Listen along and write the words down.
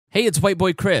Hey, it's White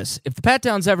Boy Chris. If the Pat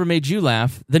Downs ever made you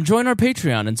laugh, then join our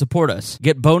Patreon and support us.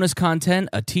 Get bonus content,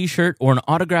 a t-shirt, or an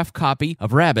autographed copy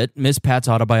of Rabbit, Miss Pat's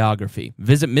autobiography.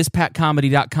 Visit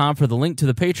MissPatComedy.com for the link to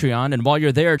the Patreon, and while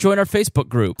you're there, join our Facebook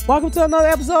group. Welcome to another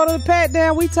episode of the Pat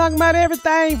Down. We talking about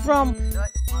everything from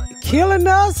killing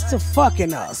us to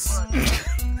fucking us.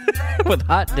 With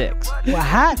hot dicks. With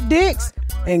hot dicks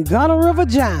and gonorrhea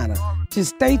vagina.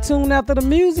 Just stay tuned after the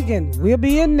music and we'll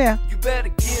be in there. You better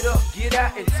get up, get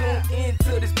out, and tune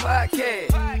into this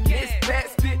podcast. This Pat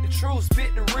spit the truth,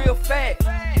 spit the real fact.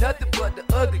 Nothing but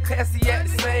the ugly, classy at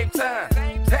the same time.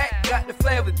 Pat got the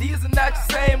flavor, these are not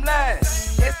your same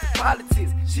lines. That's the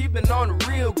politics, she been on the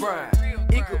real grind.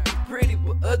 It could be pretty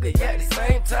but ugly at the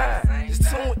same time. Just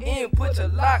tune in, put your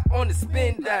lock on the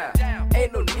spin down.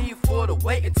 Ain't no need for the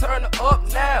wait and turn it up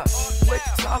now. What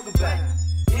you talking about?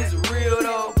 Is it real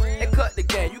though? And cut the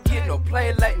game, you get no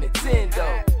play like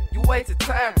Nintendo. You wasted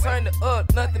time, turn it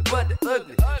up, nothing but the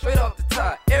ugly. Straight off the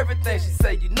top, everything she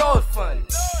say, you know it's funny.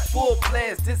 Full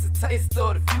blast, this a taste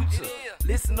of the future.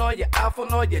 Listen on your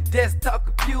iPhone, on your desktop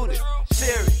computer.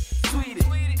 Share it, tweet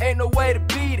it, ain't no way to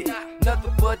beat it.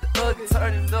 Nothing but the ugly,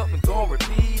 turn it up and gon'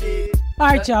 repeat it.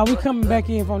 Alright y'all, we coming back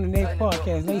in from the next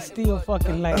podcast. They still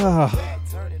fucking late.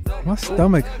 My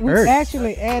stomach hurts. We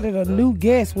actually added a new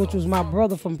guest, which was my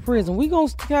brother from prison. We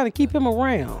gonna kind of keep him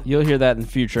around. You'll hear that in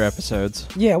future episodes.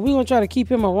 Yeah, we gonna try to keep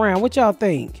him around. What y'all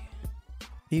think?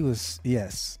 He was,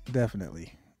 yes,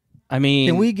 definitely. I mean...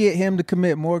 Can we get him to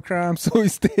commit more crimes so he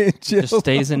stays in jail? Just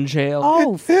stays in jail.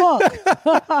 Oh,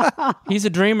 fuck. He's a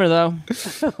dreamer, though.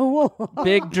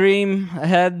 Big dream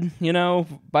ahead, you know,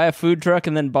 buy a food truck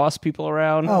and then boss people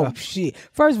around. Oh, shit.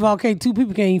 First of all, two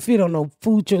people can't even fit on no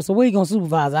food truck, so where you gonna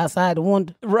supervise? Outside the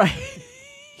one? Right.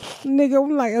 Nigga,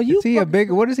 I'm like, are you... Is he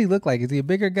what does he look like? Is he a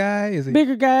bigger guy? Is he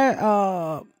bigger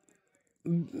guy,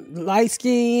 light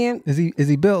skin. Is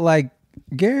he built like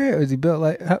Garrett, or is he built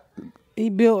like... He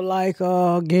built like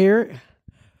Garrett.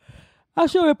 I'll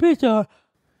show you a picture.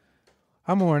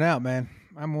 I'm worn out, man.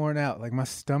 I'm worn out. Like, my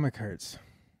stomach hurts.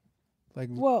 Like,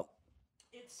 well,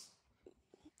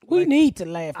 we need to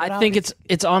laugh. I think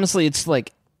it's honestly, it's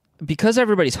like, because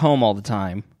everybody's home all the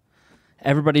time,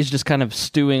 everybody's just kind of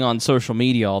stewing on social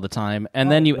media all the time, and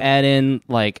then you add in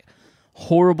like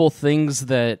horrible things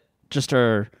that just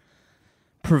are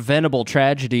preventable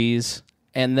tragedies,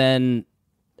 and then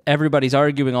everybody's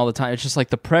arguing all the time. It's just like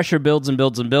the pressure builds and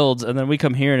builds and builds, and then we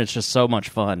come here and it's just so much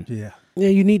fun. Yeah. Yeah,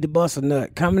 you need to bust a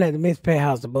nut. Coming at the Miss Pat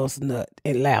house to bust a nut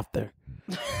and laughter.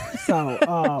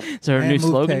 So, is there a new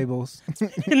slogan? Tables.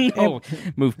 No,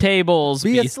 move tables.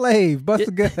 Be a slave. Bust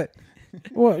a gut.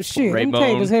 Well, shit, them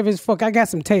tables heavy as fuck. I got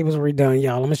some tables redone,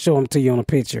 y'all. I'm gonna show them to you on a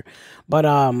picture. But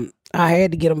I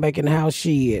had to get them back in the house.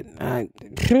 Shit, I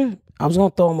was gonna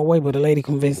throw them away, but the lady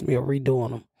convinced me of redoing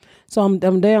them. So I'm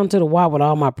down to the wire with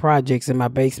all my projects in my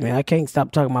basement. I can't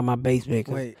stop talking about my basement.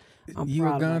 Wait, you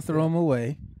were gonna throw them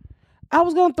away? I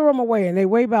was gonna throw them away, and they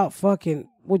weigh about fucking,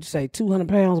 what'd you say, 200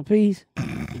 pounds a piece?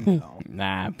 No.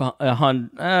 Nah,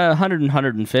 100 and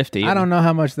 150. I don't know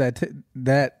how much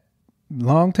that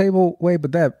long table weighed,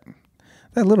 but that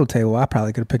little table I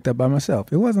probably could have picked up by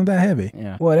myself. It wasn't that heavy.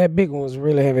 Yeah. Well, that big one was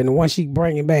really heavy, and the one she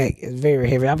bringing back is very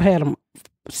heavy. I've had them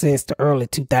since the early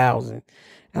 2000s.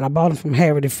 And I bought them from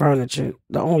Heritage Furniture,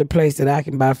 the only place that I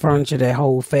can buy furniture that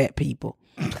hold fat people.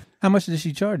 How much did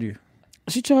she charge you?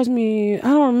 She charged me, I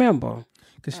don't remember.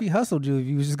 Because she hustled you. If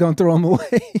you was just going to throw them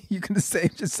away, you could have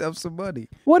saved yourself some money.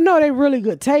 Well, no, they really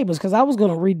good tables because I was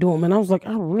going to redo them. And I was like,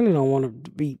 I really don't want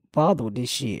to be bothered with this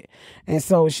shit. And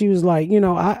so she was like, you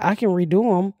know, I can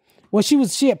redo them. Well,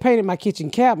 she had painted my kitchen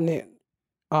cabinet.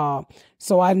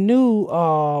 So I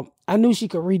knew she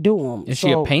could redo them. Is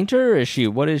she a painter? Or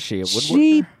what is she? A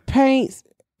woodworker?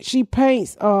 She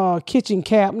paints kitchen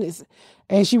cabinets,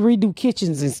 and she redo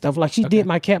kitchens and stuff. Like she did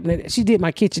my cabinet. She did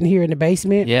my kitchen here in the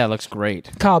basement. Yeah, it looks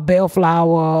great. Called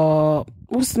Bellflower.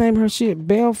 What's the name of her shit?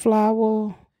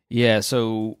 Bellflower. Yeah,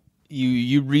 so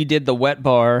you redid the wet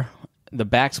bar. The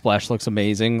backsplash looks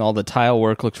amazing. All the tile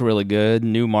work looks really good.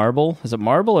 New marble. Is it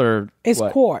marble or it's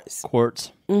what? Quartz.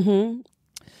 Quartz. Mm-hmm.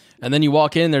 And then you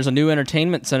walk in, there's a new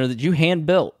entertainment center that you hand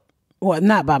built. Well,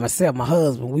 not by myself, my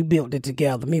husband. We built it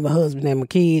together. Me, my husband, and my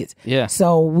kids. Yeah.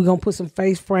 So we're going to put some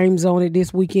face frames on it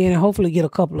this weekend and hopefully get a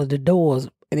couple of the doors.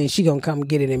 And then she going to come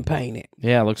get it and paint it.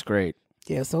 Yeah, it looks great.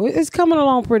 Yeah, so it's coming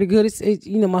along pretty good. It's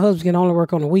you know, my husband can only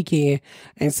work on the weekend.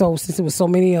 And so since it was so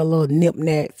many little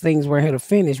nip-nap things where I had to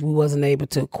finish, we wasn't able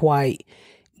to quite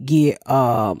get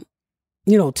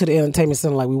to the entertainment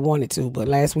center like we wanted to. But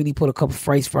last week he put a couple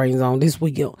face frames on. This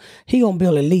week he gonna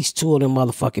build at least 2 of them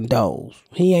motherfucking doors.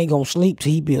 He ain't gonna sleep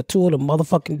till he build 2 of them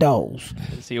motherfucking doors.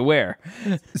 Is he aware?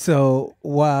 So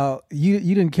while you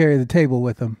didn't carry the table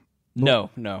with him. No.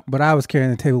 But I was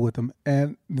carrying the table with him,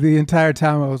 and the entire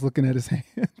time I was looking at his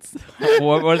hands.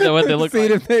 what they look See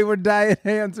like? if they were diet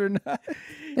hands or not.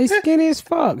 They skinny as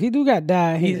fuck. He do got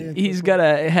dyed hands. He's got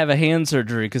to have a hand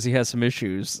surgery because he has some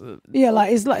issues. Yeah,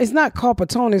 it's not carpal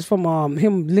tunnel. It's from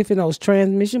him lifting those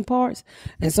transmission parts,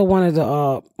 and so one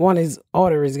of his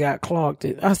arteries got clogged.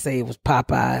 I say it was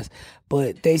Popeyes,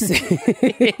 but they say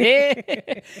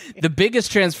the biggest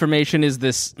transformation is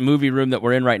this movie room that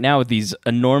we're in right now with these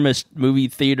enormous movie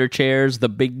theater chairs, the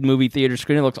big movie theater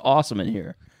screen. It looks awesome in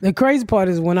here. The crazy part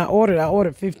is when I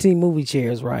ordered 15 movie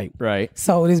chairs, right? Right.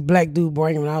 So this black dude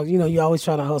bring them out. You always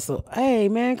trying to hustle. Hey,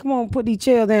 man, come on, put these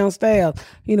chairs downstairs.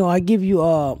 I give you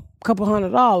a couple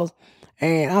 $100.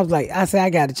 And I was like,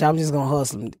 I got it, y'all. I'm just going to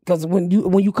hustle them. Because when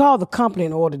you call the company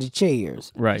and order the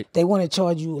chairs, right, they want to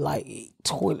charge you like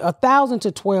 $1,000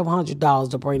 to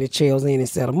 $1,200 to bring the chairs in and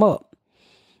set them up.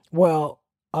 Well,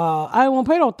 I didn't want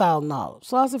to pay no $1,000.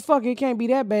 So I said, fuck it can't be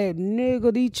that bad.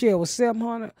 Nigga, these chairs was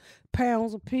 700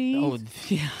 pounds a piece. Oh,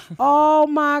 yeah. Oh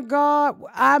my God.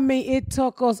 I mean, it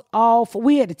took us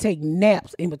we had to take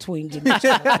naps in between getting So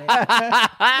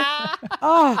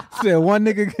one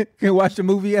nigga can watch a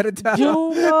movie at a time.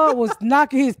 Junior was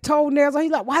knocking his toenails on.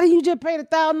 He's like, why didn't you just pay the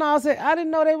 $1,000? I said, I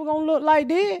didn't know they were gonna look like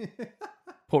this.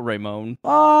 Poor Raymond.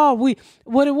 Oh,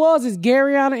 what it was is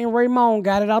Garyana and Raymond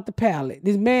got it out the pallet.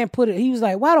 This man he was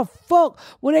like, why the fuck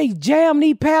would they jam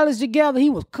these pallets together? He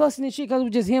was cussing and shit because it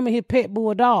was just him and his pet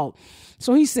bull dog.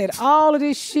 So he said all of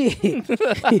this shit.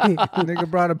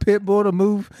 Nigga brought a pit bull to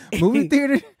movie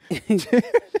theater.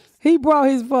 He brought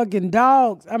his fucking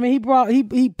dogs. I mean,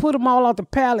 he put them all out the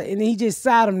pallet and he just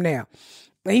sat them there.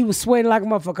 And he was sweating like a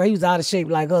motherfucker. He was out of shape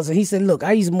like us. And he said, look,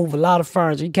 I used to move a lot of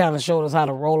furniture. He kind of showed us how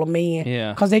to roll them in.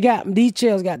 Yeah. Because these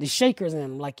chairs got the shakers in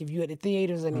them. Like if you at the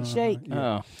theaters and they shake.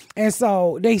 Oh. And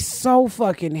so they so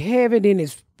fucking heavy. Then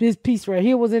this piece right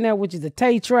here was in there, which is the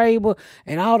tay table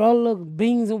and all the other little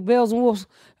beans and bells and wolves.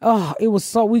 Oh, it was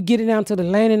so, we get it down to the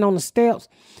landing on the steps.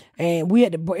 And we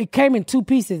had to, it came in 2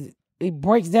 pieces. It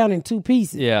breaks down in 2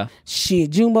 pieces. Yeah.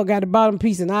 Shit, Junebug got the bottom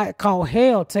piece and I called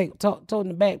hell toting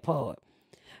the back part.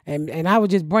 And I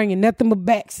was just bringing nothing but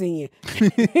backs in.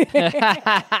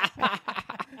 That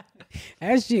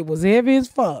shit was heavy as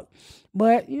fuck.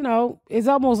 But, it's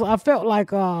almost, I felt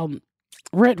like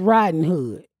Red Riding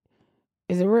Hood.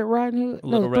 Is it Red Riding Hood?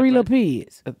 No, Three Little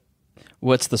Pigs.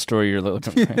 What's the story you're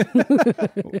looking for?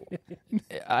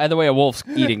 Either way, a wolf's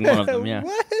eating one of them, yeah.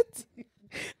 What?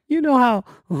 You know how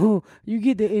you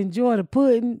get to enjoy the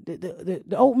pudding, the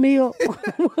oatmeal?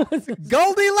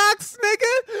 Goldilocks,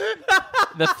 nigga?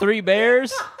 The 3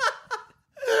 bears?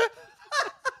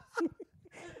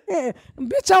 Yeah,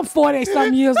 bitch, I'm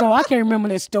 40-something years old. I can't remember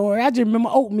that story. I just remember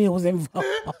oatmeal was involved.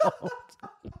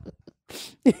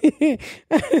 Fuck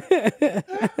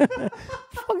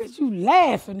is you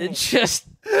laughing at? It's just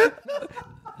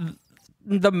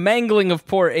the mangling of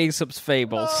poor Aesop's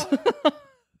fables.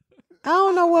 I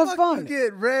don't know what's You funny.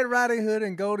 get Red Riding Hood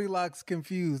and Goldilocks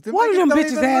confused. One of them don't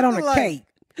bitches even had on look a alike. cake.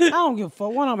 I don't give a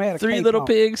fuck. One of them had a 3 cake little on.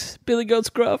 pigs, Billy Goat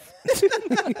Scruff.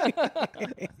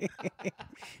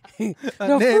 The fruit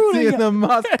Nancy of and the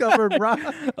moss-covered rock.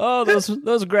 Oh,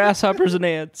 those grasshoppers and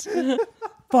ants.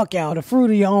 Fuck y'all. The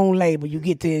fruit of your own labor you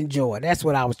get to enjoy. That's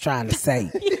what I was trying to say.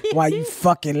 Why you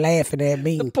fucking laughing at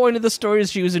me? The point of the story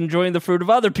is she was enjoying the fruit of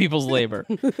other people's labor,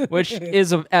 which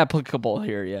is applicable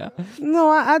here, yeah. No,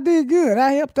 I did good.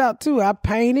 I helped out too. I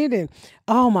painted and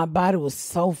my body was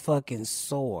so fucking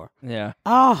sore. Yeah.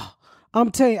 Oh,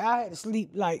 I'm telling you, I had to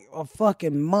sleep like a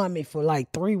fucking mummy for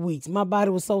like 3 weeks. My body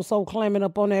was so clamming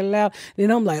up on that loud.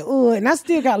 Then I'm like, ugh, and I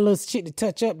still got a little shit to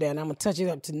touch up there, and I'm gonna touch it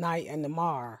up tonight and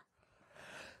tomorrow.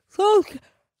 So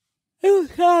it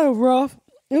was kind of rough.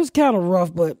 It was kind of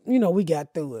rough, but we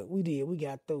got through it. We did. We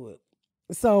got through it.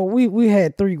 So we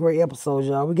had 3 great episodes,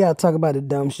 y'all. We got to talk about the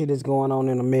dumb shit that's going on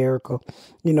in America.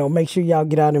 Make sure y'all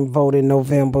get out and vote in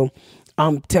November.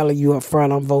 I'm telling you up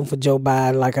front, I'm voting for Joe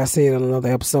Biden. Like I said in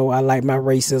another episode, I like my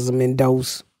racism in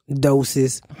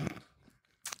doses.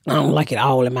 I don't like it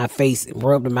all in my face,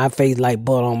 rubbed in my face like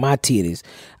butter on my titties.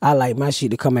 I like my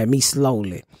shit to come at me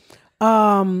slowly.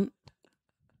 The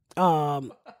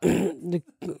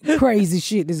crazy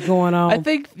shit that's going on. I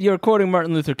think you're quoting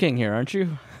Martin Luther King here, aren't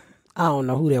you? I don't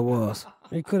know who that was.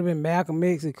 It could have been Malcolm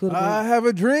X. It could have I have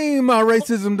a dream my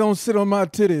racism don't sit on my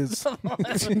titties.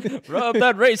 Rub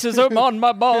that racism on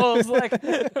my balls like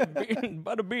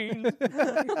butter beans.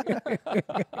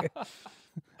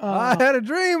 I had a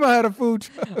dream I had a food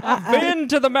truck. I've been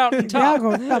to the mountaintop.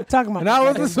 Y'all gonna stop talking about And I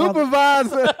was the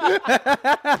supervisor.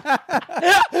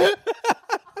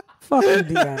 Fuck you,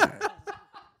 Deon.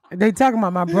 They talking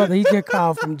about my brother. He just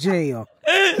called from jail.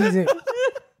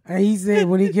 He said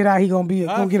when he get out, he gonna get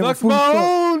him a food my truck.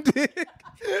 own dick.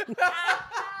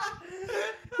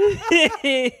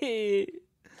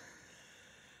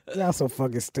 Y'all so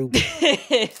fucking stupid.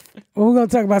 Well, we're gonna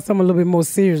talk about something a little bit more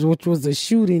serious, which was the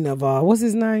shooting of what's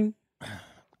his name?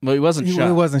 Well, he wasn't shot.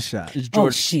 He wasn't shot. It's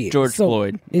George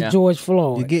Floyd. It's George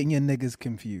Floyd. You're getting your niggas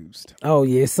confused. Oh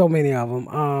yeah, so many of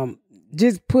them.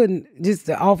 Just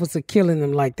the officer killing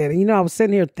them like that. And I was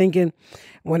sitting here thinking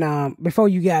when before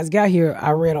you guys got here,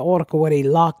 I read an article where they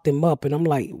locked him up, and I'm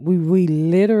like, we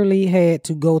literally had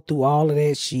to go through all of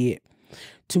that shit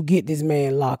to get this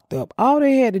man locked up. All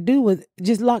they had to do was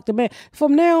just lock the man.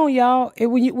 From now on, y'all,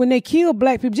 when they kill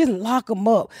black people, just lock them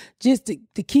up, just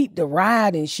to keep the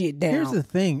riot and shit down. Here's the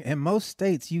thing: in most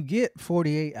states, you get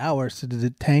 48 hours to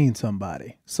detain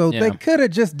somebody, so they could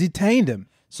have just detained him.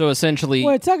 So essentially,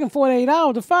 well, it took him 48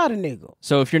 hours to fight a nigga.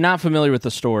 So if you're not familiar with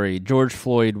the story, George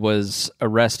Floyd was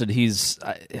arrested.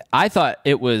 I thought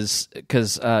it was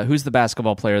because who's the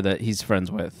basketball player that he's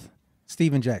friends with?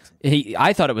 Steven Jackson.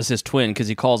 I thought it was his twin because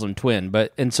he calls him twin.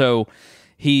 And so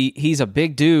he's a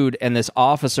big dude, and this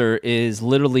officer is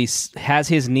literally has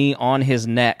his knee on his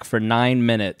neck for 9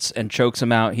 minutes and chokes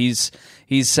him out. He's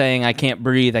saying, I can't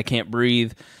breathe.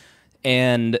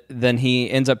 And then he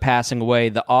ends up passing away.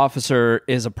 The officer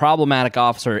is a problematic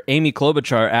officer. Amy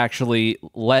Klobuchar actually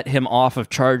let him off of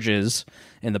charges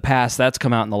in the past. That's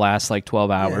come out in the last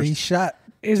 12 hours. Yeah, he shot.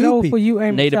 It's over for you,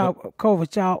 Amy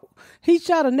Klobuchar. He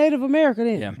shot a Native American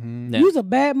in. Yeah. Mm-hmm. You was a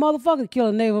bad motherfucker to kill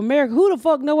a Native American. Who the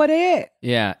fuck know where they at?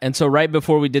 Yeah. And so right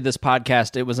before we did this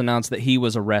podcast, it was announced that he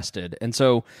was arrested. And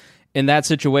so in that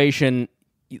situation,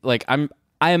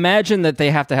 I imagine that they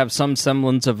have to have some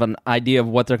semblance of an idea of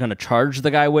what they're going to charge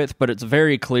the guy with, but it's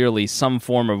very clearly some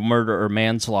form of murder or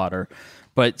manslaughter.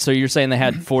 But so you're saying they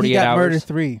had 48 hours?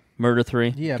 Murder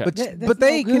 3? Yeah, okay. but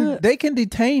they can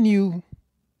detain you.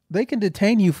 They can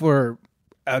detain you for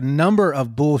a number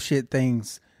of bullshit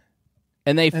things.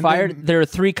 And there are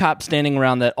 3 cops standing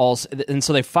around that and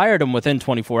so they fired him within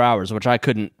 24 hours, which I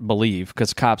couldn't believe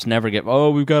because cops never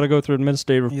we've got to go through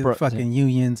administrative fucking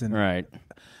unions and right.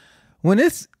 When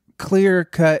it's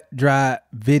clear-cut, dry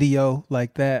video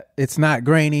like that, it's not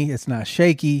grainy, it's not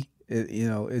shaky,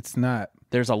 it's not.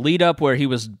 There's a lead-up where he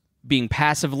was being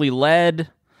passively led.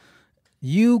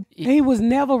 He was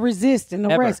never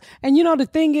resisting arrest. And the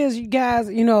thing is, you guys,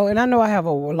 and I know I have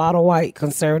a lot of white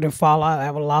conservative followers. I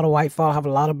have a lot of white followers. I have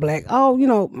a lot of black.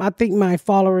 I think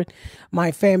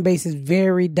my fan base is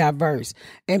very diverse.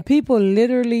 And people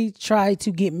literally try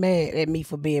to get mad at me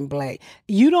for being black.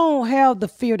 You don't have the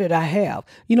fear that I have.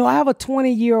 I have a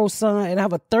 20-year-old son and I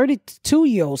have a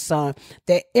 32-year-old son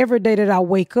that every day that I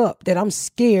wake up, that I'm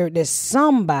scared that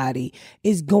somebody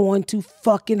is going to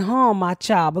fucking harm my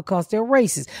child because they're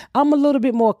racist. I'm a little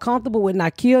bit more comfortable with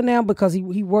Nakil now because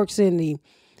he works in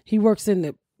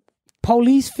the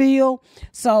police field,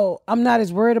 so I'm not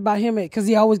as worried about him because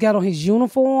he always got on his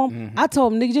uniform. Mm-hmm. I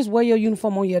told him, nigga, just wear your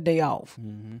uniform on your day off.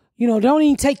 Mm-hmm. Don't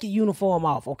even take your uniform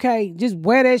off, okay? Just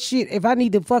wear that shit. If I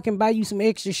need to fucking buy you some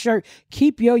extra shirt,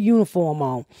 keep your uniform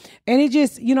on. And it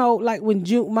just, like when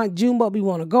my Junebug, we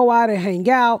want to go out and hang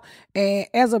out. And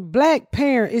as a black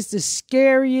parent, it's the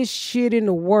scariest shit in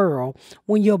the world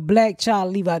when your black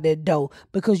child leave out that door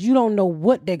because you don't know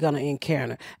what they're going to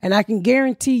encounter. And I can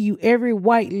guarantee you, every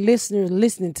white listener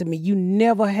listening to me, you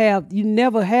never have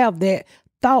that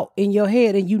thought in your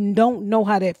head, and you don't know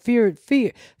how that fear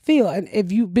feel. And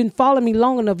if you've been following me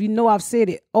long enough, I've said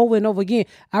it over and over again.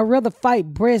 I'd rather fight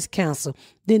breast cancer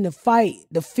than to fight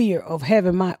the fear of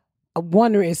having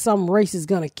wondering if some race is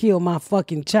gonna kill my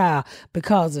fucking child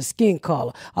because of skin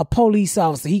color. A police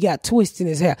officer, he got twists in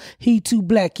his hair. He too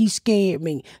black. He scared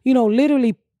me.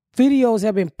 Literally videos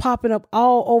have been popping up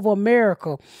all over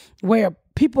America where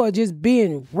people are just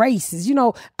being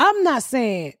racist. I'm not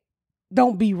saying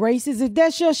don't be racist. If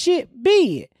that's your shit,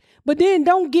 be it. But then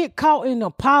don't get caught and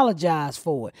apologize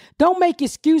for it. Don't make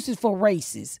excuses for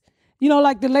racists.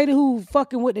 Like the lady who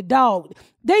fucking with the dog.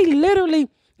 They literally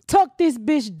tucked this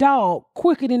bitch dog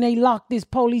quicker than they locked this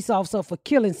police officer for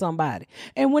killing somebody.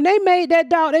 And when they made that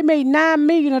dog, they made 9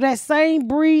 million of that same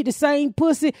breed, the same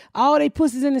pussy. All they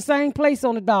pussies in the same place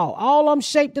on the dog. All of them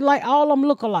shaped alike. All of them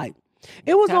look alike.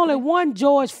 It was only one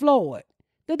George Floyd.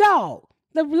 The dog.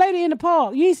 The lady in the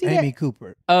park. You ain't see that? Amy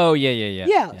Cooper. Oh, yeah.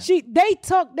 Yeah, they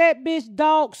took that bitch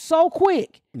dog so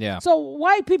quick. Yeah. So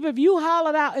white people, if you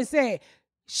hollered out and said,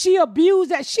 She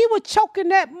abused that. She was choking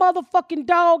that motherfucking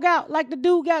dog out like the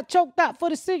dude got choked out for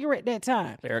the cigarette that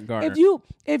time. Eric Garner.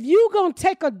 If you gonna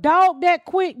take a dog that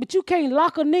quick, but you can't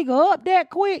lock a nigga up that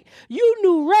quick, you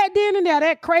knew right then and there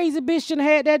that crazy bitch shouldn't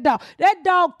have had that dog. That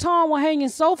dog tongue was hanging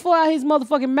so far out his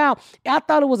motherfucking mouth, I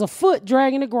thought it was a foot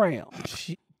dragging the ground.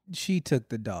 She took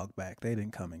the dog back. They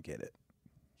didn't come and get it.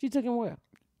 She took him where?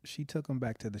 She took him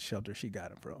back to the shelter she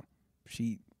got him from.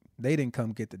 They didn't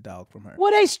come get the dog from her.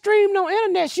 Well, they streamed on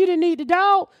internet. She didn't need the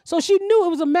dog. So she knew it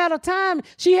was a matter of time.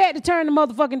 She had to turn the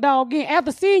motherfucking dog in.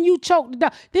 After seeing you choke the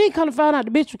dog, then come to find out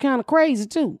the bitch was kind of crazy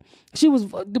too.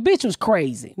 The bitch was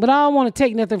crazy. But I don't want to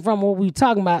take nothing from what we were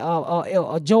talking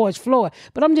about, George Floyd.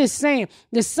 But I'm just saying,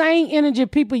 the same energy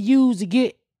people use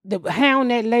to hound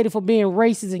that lady for being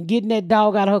racist and getting that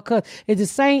dog out of her cut is the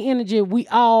same energy we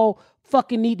all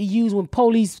fucking need to use when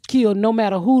police kill no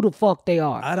matter who the fuck they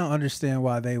are. I don't understand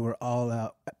why they were all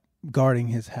out guarding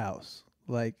his house.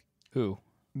 Like who?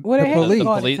 Well,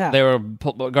 they were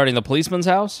guarding the policeman's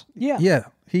house? Yeah. Yeah.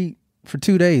 For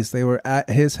 2 days they were at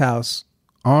his house,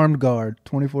 armed guard,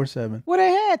 24/7. Well,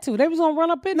 they had to. They was gonna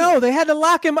run up in there. No, they had to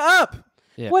lock him up.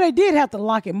 Yeah. Well, they did have to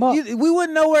lock him up. We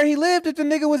wouldn't know where he lived if the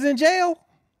nigga was in jail.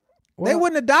 They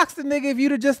wouldn't have doxed the nigga if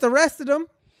you'd have just arrested him.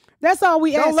 That's all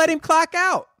we ask. Don't let him clock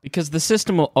out. Because the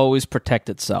system will always protect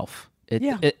itself.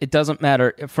 It doesn't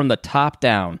matter from the top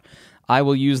down. I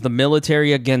will use the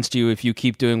military against you if you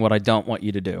keep doing what I don't want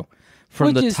you to do.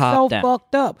 From the top down. Which is so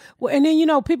fucked up. Well, and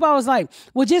then, people always like,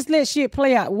 well, just let shit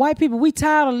play out. White people, we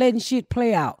tired of letting shit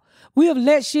play out. We have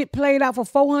let shit played out for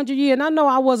 400 years. And I know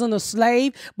I wasn't a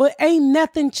slave, but ain't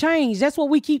nothing changed. That's what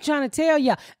we keep trying to tell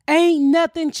you. Ain't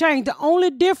nothing changed. The only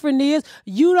difference is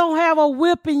you don't have a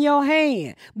whip in your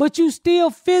hand, but you still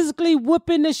physically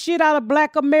whipping the shit out of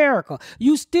Black America.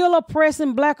 You still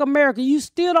oppressing Black America. You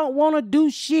still don't want to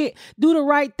do the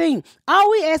right thing.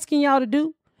 All we asking y'all to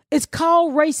do is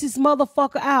call racist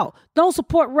motherfucker out. Don't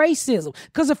support racism.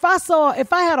 Because if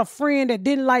I had a friend that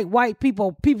didn't like white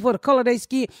people for the color of their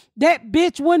skin, that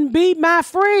bitch wouldn't be my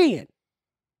friend.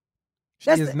 She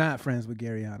is not friends with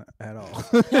Garyana at all.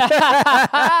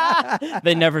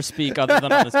 They never speak other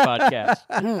than on this podcast.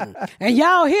 And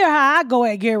y'all hear how I go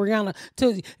at Garyana.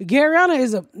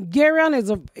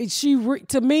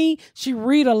 To me, she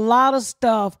read a lot of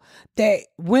stuff that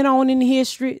went on in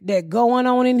history, that going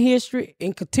on in history,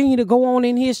 and continue to go on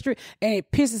in history, and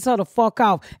it pisses her the fuck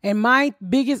off. And my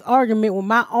biggest argument with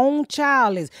my own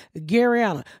child is,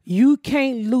 Garyana, you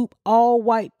can't loop all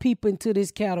white people into this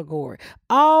category.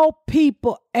 All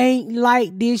people ain't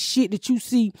like this shit that you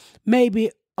see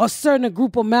maybe a certain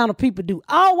group amount of people do.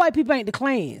 All white people ain't the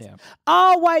Klans. Yeah.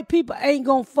 All white people ain't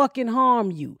gonna fucking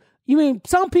harm you. You mean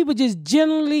some people just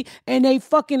generally and they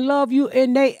fucking love you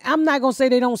and I'm not gonna say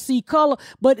they don't see color,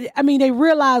 but I mean they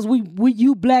realize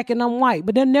you black and I'm white,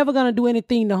 but they're never gonna do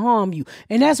anything to harm you.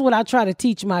 And that's what I try to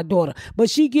teach my daughter. But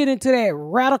she get into that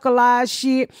radicalized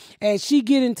shit and she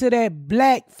get into that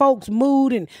black folks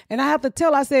mood and I have to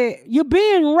tell her, I said, you're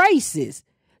being racist.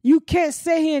 You can't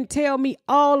sit here and tell me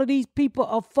all of these people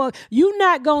are fuck. You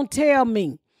not gonna tell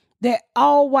me that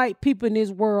all white people in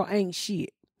this world ain't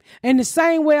shit. And the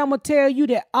same way I'm going to tell you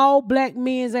that all black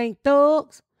men ain't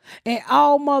thugs and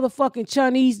all motherfucking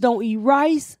Chinese don't eat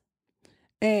rice.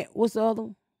 And what's the other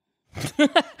one?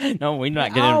 No, we're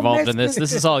not getting involved in this.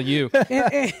 This is all you.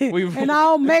 We've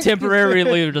all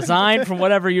temporarily resigned from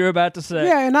whatever you're about to say.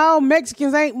 Yeah, and all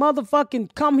Mexicans ain't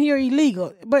motherfucking come here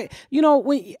illegal. But,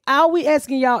 when all we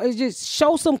asking y'all is just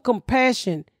show some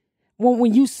compassion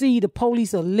when you see the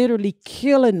police are literally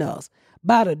killing us.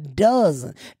 By the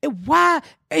dozen. Why,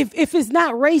 if it's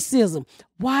not racism,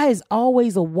 why is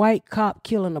always a white cop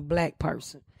killing a black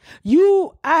person? I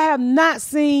have not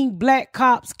seen black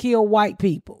cops kill white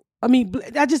people. I mean,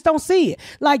 I just don't see it.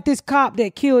 Like this cop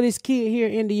that killed this kid here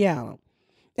in Indiana.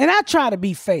 And I try to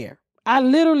be fair. I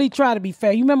literally try to be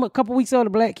fair. You remember a couple weeks ago the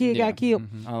black kid got killed?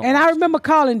 Mm-hmm. And I remember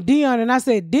calling Deon and I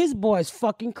said, this boy is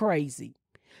fucking crazy.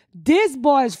 This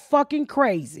boy is fucking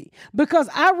crazy because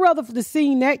I'd rather for the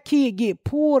scene that kid get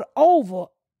pulled over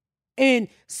and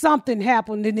something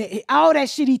happened and all that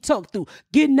shit he took through,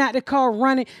 getting out the car,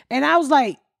 running. And I was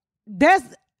like,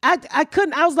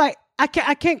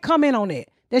 I can't comment on that.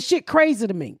 That shit crazy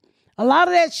to me. A lot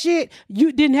of that shit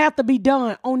you didn't have to be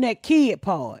done on that kid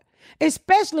part,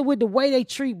 especially with the way they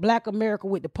treat Black America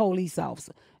with the police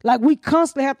officer. Like we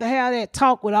constantly have to have that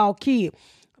talk with our kids.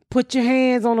 Put your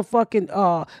hands on the fucking,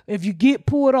 if you get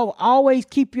pulled over, always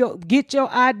get your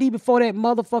ID before that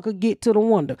motherfucker get to the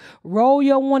window. Roll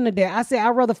your window down. I said,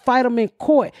 I'd rather fight them in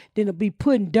court than to be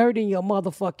putting dirt in your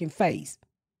motherfucking face.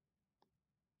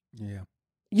 Yeah.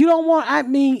 You don't want,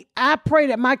 I pray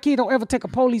that my kid don't ever take a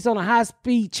police on a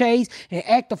high-speed chase and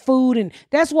act a fool. And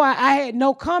that's why I had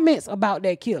no comments about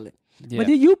that killing. Yeah. But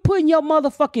then you putting your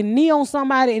motherfucking knee on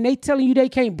somebody and they telling you they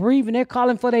can't breathe and they're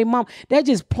calling for their mom. They're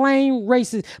just plain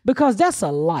racist because that's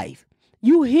a life.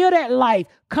 You hear that life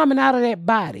coming out of that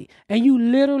body and you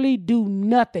literally do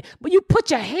nothing. But you put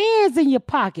your hands in your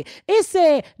pocket. It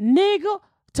said, nigga,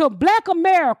 to Black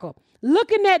America.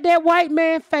 Looking at that white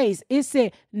man's face, it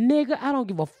said, nigga, I don't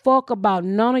give a fuck about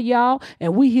none of y'all,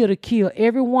 and we here to kill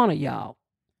every one of y'all.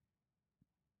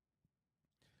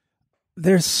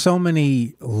 There's so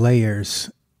many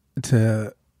layers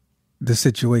to the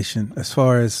situation as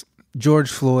far as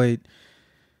George Floyd.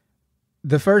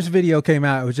 The first video came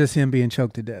out, it was just him being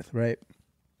choked to death, right?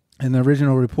 And the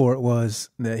original report was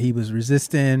that he was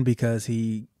resisting because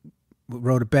he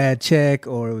wrote a bad check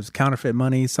or it was counterfeit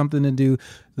money, something to do.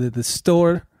 The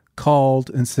store called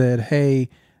and said, hey,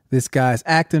 this guy's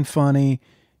acting funny.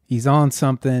 He's on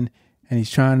something and he's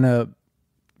trying to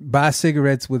buy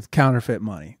cigarettes with counterfeit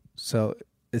money. So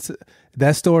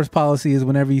that store's policy is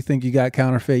whenever you think you got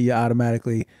counterfeit, you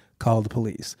automatically call the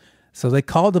police. So they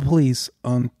called the police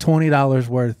on $20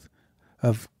 worth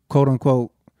of quote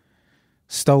unquote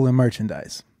stolen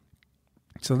merchandise.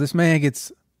 So this man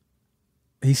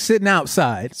he's sitting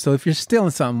outside. So if you're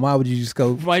stealing something, why would you just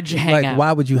go? Why'd you hang out?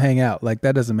 Why would you hang out? Like,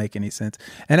 that doesn't make any sense.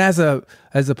 And as a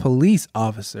police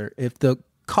officer, if the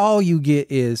call you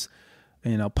get is,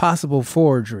 possible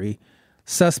forgery,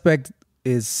 suspect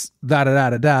is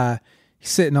he's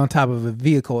sitting on top of a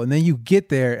vehicle, and then you get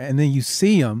there and then you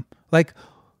see him, like,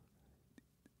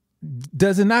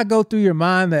 does it not go through your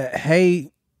mind that,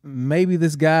 hey, maybe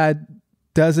this guy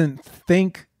doesn't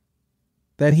think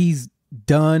that he's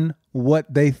done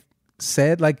what they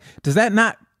said? Like, does that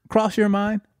not cross your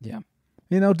mind? Yeah.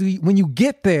 When you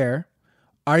get there,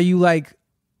 are you like,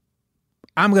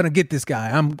 I'm going to get this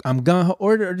guy. I'm going to,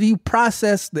 or do you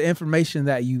process the information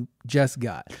that you just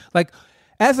got? Like,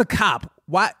 as a cop,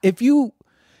 why, if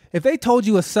they told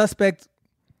you a suspect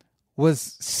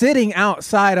was sitting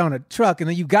outside on a truck and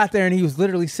then you got there and he was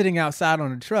literally sitting outside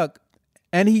on a truck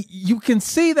and you can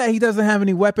see that he doesn't have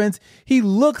any weapons. He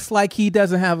looks like he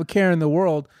doesn't have a care in the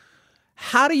world.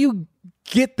 How do you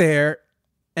get there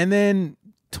and then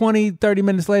 20, 30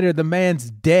 minutes later, the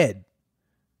man's dead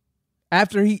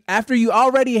after you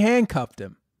already handcuffed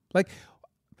him? Like,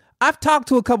 I've talked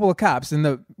to a couple of cops in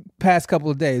the past couple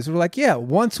of days. We're like, yeah,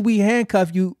 once we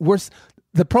handcuff you,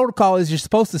 the protocol is you're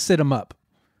supposed to sit him up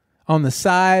on the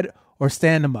side or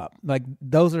stand him up. Like,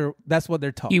 that's what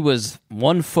they're taught. He was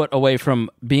 1 foot away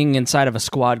from being inside of a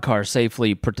squad car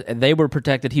safely. They were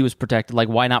protected. He was protected. Like,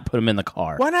 why not put him in the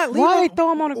car? Why not leave him?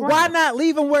 Throw him on the ground? Why not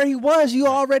leave him where he was?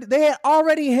 They had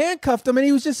already handcuffed him and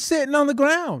he was just sitting on the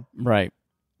ground. Right.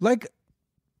 Like,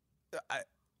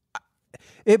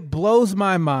 it blows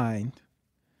my mind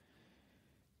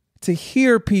to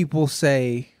hear people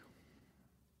say,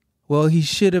 well, he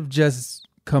should have just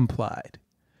complied.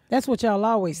 That's what y'all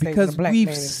always say. Because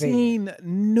we've seen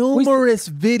numerous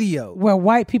videos where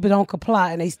white people don't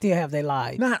comply and they still have their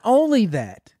lives. Not only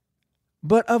that,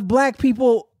 but of black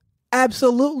people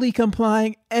absolutely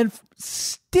complying and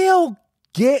still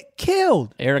get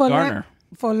killed. Eric Garner.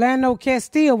 Philando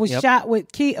Castile was shot with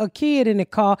a kid in the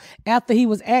car after he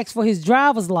was asked for his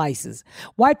driver's license.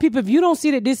 White people, if you don't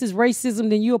see that this is racism,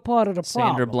 then you're a part of the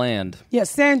problem. Sandra Bland. Yeah,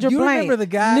 Sandra Bland. You remember the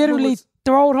guy literally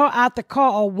throwed her out the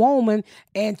car, a woman,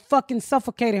 and fucking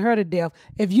suffocated her to death.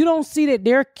 If you don't see that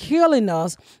they're killing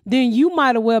us, then you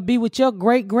might as well be with your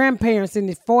great-grandparents in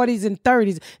the 40s and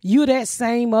 30s. You that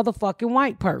same motherfucking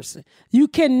white person. You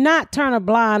cannot turn a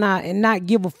blind eye and not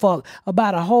give a fuck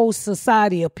about a whole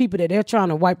society of people that they're trying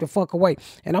to wipe the fuck away.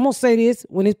 And I'm going to say this,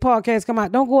 when this podcast come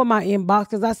out, don't go in my inbox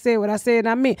because I said what I said and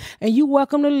I meant. And you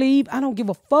welcome to leave. I don't give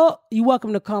a fuck. You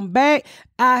welcome to come back.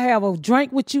 I have a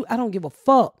drink with you. I don't give a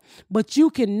fuck. But you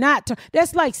cannot turn.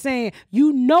 That's like saying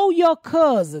you know your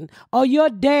cousin or your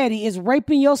daddy is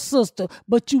raping your sister,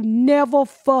 but you never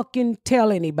fucking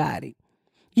tell anybody.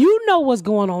 You know what's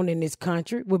going on in this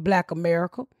country with Black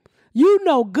America. You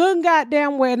know good and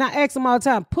goddamn well, and I ask them all the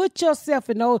time, put yourself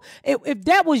in those. If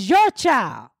that was your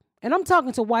child, and I'm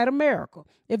talking to white America,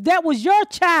 if that was your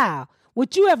child,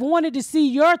 would you have wanted to see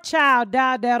your child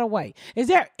die that away? Is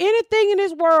there anything in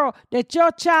this world that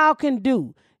your child can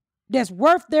do that's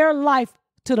worth their life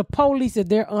to the police if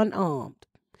they're unarmed?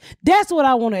 That's what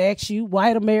I want to ask you,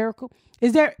 white America.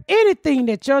 Is there anything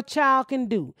that your child can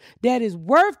do that is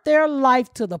worth their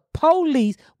life to the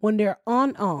police when they're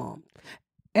unarmed?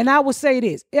 And I would say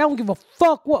this, I don't give a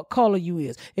fuck what color you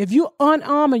is. If you're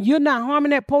unarmed and you're not harming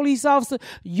that police officer,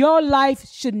 your life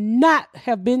should not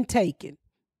have been taken.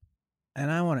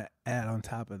 And I want to add on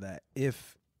top of that,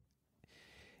 if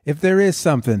there is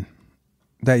something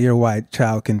that your white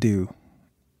child can do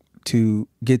to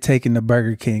get taken to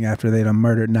Burger King after they done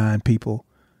murdered 9 people,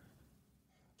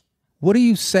 what do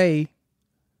you say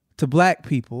to black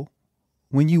people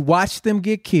when you watch them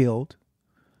get killed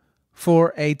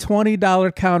for a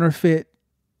 $20 counterfeit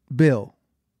bill?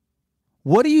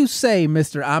 What do you say,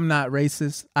 Mr. I'm not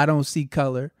racist, I don't see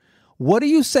color? What do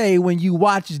you say when you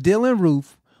watch Dylan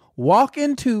Roof walk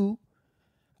into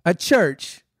a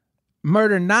church,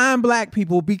 murder 9 black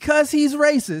people because he's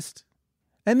racist,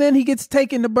 and then he gets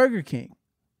taken to Burger King?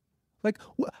 Like,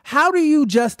 how do you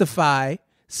justify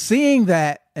seeing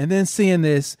that and then seeing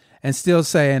this and still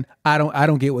saying, I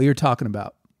don't get what you're talking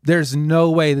about? There's no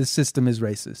way the system is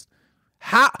racist.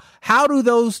 How do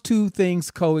those two things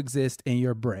coexist in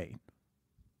your brain?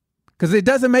 Because it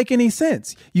doesn't make any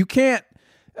sense. You can't.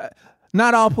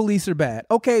 Not all police are bad.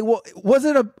 Okay, well,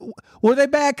 were they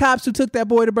bad cops who took that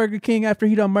boy to Burger King after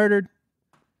he done murdered?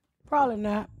 Probably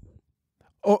not.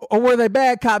 Or were they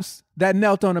bad cops that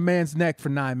knelt on a man's neck for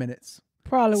 9 minutes?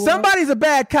 Probably. Somebody's a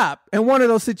bad cop in one of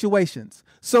those situations.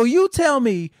 So you tell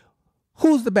me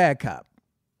who's the bad cop.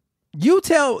 You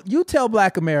tell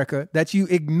Black America that you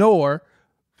ignore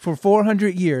for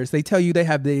 400 years. They tell you they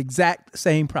have the exact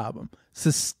same problem.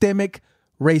 Systemic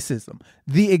racism.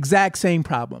 The exact same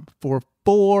problem for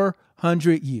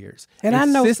 400 years. And I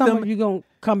know some of you going to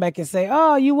come back and say,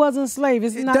 oh, you wasn't a slave.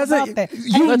 It's not about that.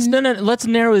 Let's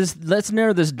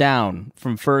narrow this down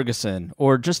from Ferguson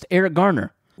or just Eric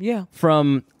Garner. Yeah.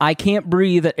 From I can't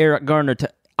breathe at Eric Garner to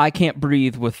I can't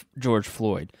breathe with George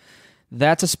Floyd.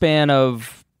 That's a span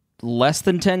of less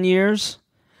than 10 years.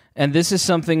 And this is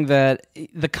something that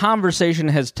the conversation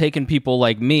has taken people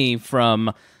like me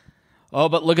from, oh,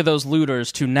 but look at those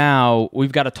looters, to now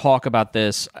we've got to talk about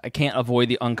this. I can't avoid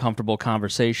the uncomfortable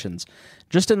conversations.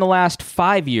 Just in the last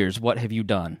 5 years, what have you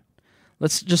done?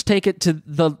 Let's just take it to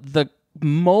the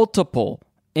multiple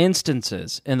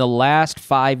instances in the last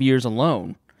 5 years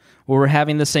alone where we're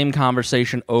having the same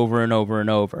conversation over and over and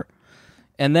over.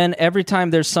 And then every time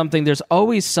there's something, there's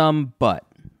always some but,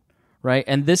 right?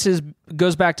 And this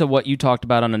goes back to what you talked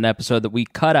about on an episode that we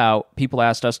cut out. People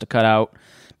asked us to cut out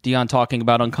Deon talking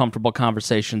about uncomfortable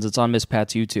conversations. It's on Miss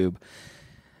Pat's YouTube.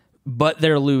 But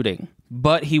they're looting.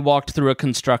 But he walked through a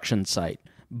construction site.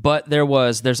 But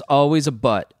there's always a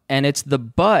but. And it's the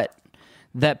but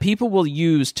that people will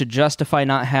use to justify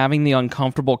not having the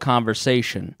uncomfortable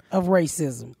conversation. Of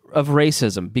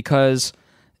racism. Because,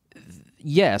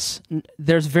 yes,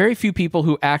 there's very few people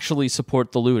who actually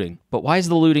support the looting. But why is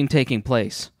the looting taking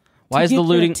place? Why does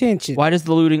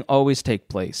the looting always take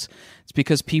place? It's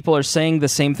because people are saying the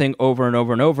same thing over and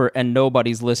over and over, and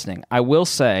nobody's listening. I will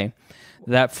say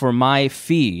that for my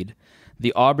feed,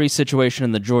 the Aubrey situation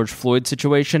and the George Floyd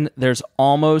situation, there's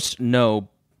almost no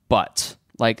buts.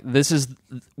 Like,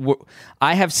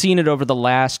 I have seen it over the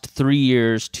last 3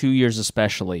 years, 2 years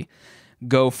especially,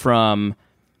 go from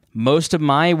most of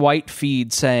my white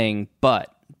feed saying,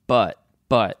 but,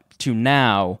 to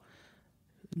now,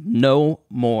 no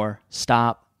more,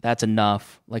 stop, that's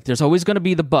enough. Like, there's always going to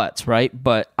be the buts, right?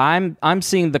 But I'm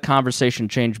seeing the conversation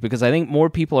change because I think more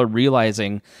people are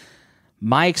realizing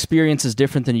my experience is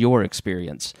different than your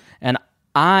experience. And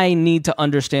I need to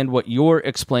understand what you're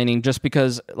explaining, just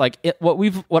because, like,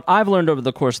 what I've learned over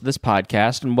the course of this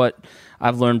podcast and what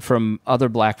I've learned from other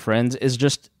black friends is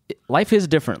just life is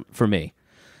different for me.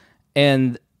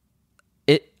 And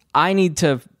I need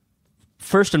to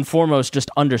first and foremost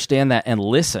just understand that and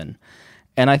listen.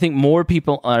 And I think more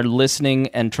people are listening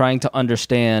and trying to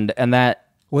understand, and that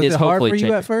was is it hard hopefully for you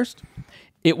changing. at first?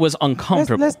 It was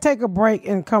uncomfortable. Let's take a break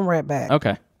and come right back.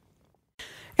 Okay.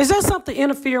 Is there something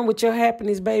interfering with your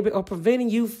happiness, baby, or preventing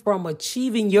you from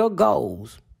achieving your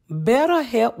goals?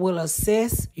 BetterHelp will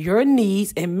assess your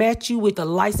needs and match you with a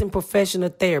licensed professional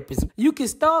therapist. You can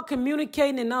start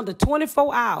communicating in under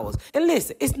 24 hours. And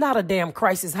listen, it's not a damn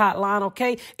crisis hotline,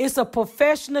 okay? It's a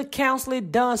professional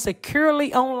counseling done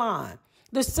securely online.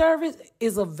 The service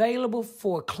is available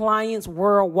for clients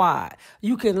worldwide.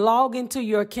 You can log into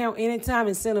your account anytime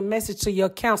and send a message to your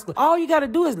counselor. All you got to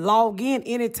do is log in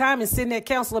anytime and send that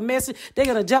counselor a message. They're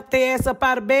going to jump their ass up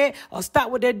out of bed or stop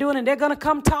what they're doing, and they're going to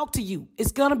come talk to you.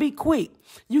 It's going to be quick.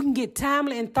 You can get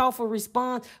timely and thoughtful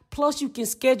response. Plus, you can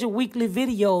schedule weekly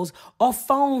videos or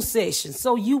phone sessions,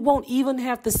 so you won't even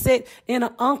have to sit in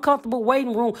an uncomfortable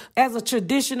waiting room as a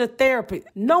traditional therapist.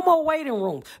 No more waiting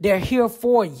rooms. They're here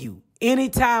for you any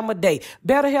time of day.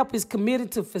 BetterHelp is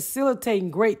committed to facilitating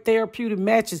great therapeutic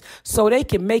matches so they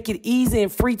can make it easy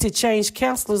and free to change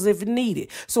counselors if needed.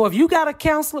 So if you got a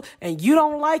counselor and you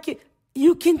don't like it,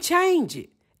 you can change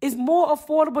it. is more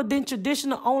affordable than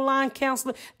traditional online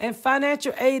counseling, and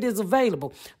financial aid is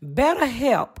available.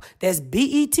 BetterHelp, that's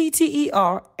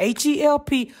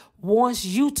BetterHelp, wants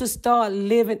you to start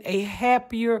living a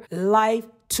happier life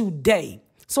today.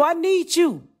 So I need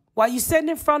you, while you're sitting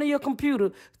in front of your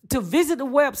computer, to visit the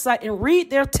website and read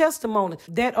their testimonies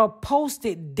that are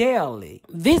posted daily.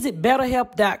 Visit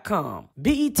BetterHelp.com,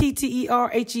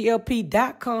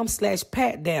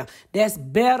 BetterHelp.com/patdown. That's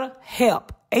BetterHelp,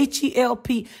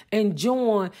 HELP, and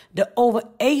join the over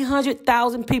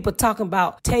 800,000 people talking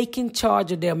about taking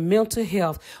charge of their mental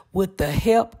health with the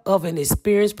help of an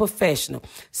experienced professional.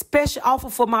 Special offer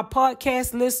for my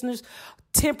podcast listeners.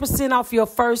 10% off your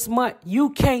first month. You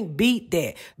can't beat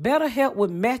that. BetterHelp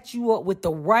will match you up with the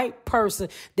right person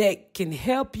that can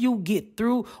help you get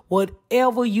through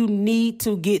whatever you need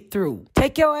to get through.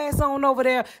 Take your ass on over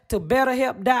there to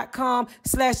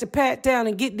BetterHelp.com/thepatdown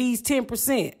and get these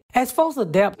 10%. As folks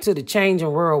adapt to the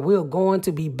changing world, we're going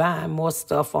to be buying more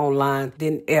stuff online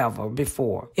than ever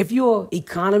before. If you're an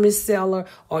economy seller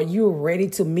or you're ready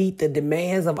to meet the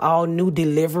demands of all new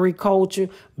delivery culture,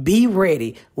 be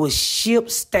ready with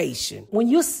ShipStation. When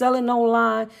you're selling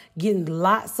online, getting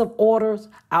lots of orders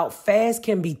out fast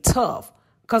can be tough.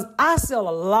 Because I sell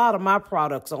a lot of my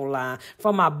products online,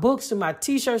 from my books to my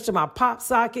t-shirts to my pop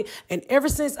socket. And ever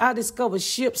since I discovered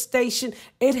ShipStation,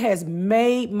 it has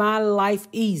made my life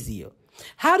easier.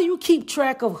 How do you keep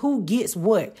track of who gets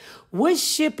what? Which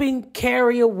shipping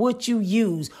carrier would you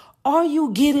use? Are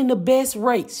you getting the best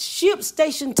rates?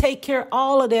 ShipStation take care of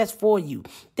all of that for you.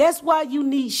 That's why you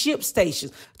need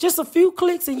ShipStation. Just a few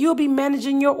clicks and you'll be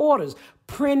managing your orders,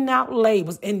 printing out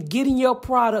labels, and getting your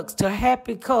products to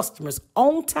happy customers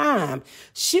on time.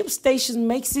 ShipStation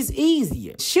makes it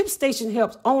easier. ShipStation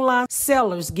helps online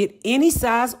sellers get any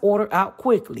size order out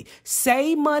quickly,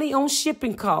 save money on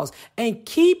shipping costs, and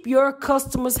keep your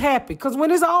customers happy. Because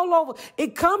when it's all over,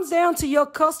 it comes down to your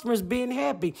customers being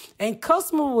happy. And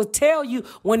customers will tell you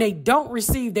when they don't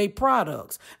receive their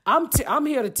products. I'm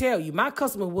here to tell you, my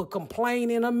customer will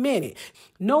complain in a minute.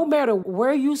 No matter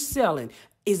where you're selling,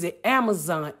 is it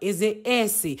Amazon? Is it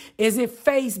Etsy? Is it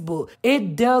Facebook?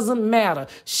 It doesn't matter.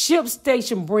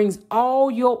 ShipStation brings all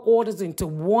your orders into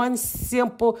one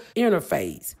simple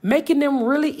interface, making them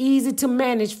really easy to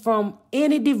manage from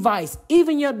any device,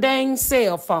 even your dang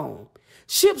cell phone.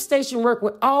 ShipStation works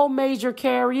with all major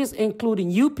carriers, including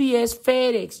UPS,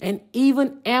 FedEx, and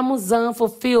even Amazon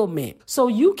Fulfillment. So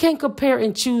you can compare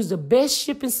and choose the best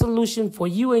shipping solution for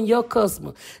you and your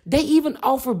customer. They even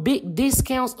offer big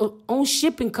discounts on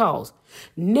shipping costs.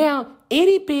 Now,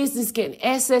 any business can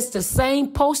access the same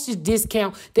postage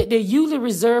discount that they usually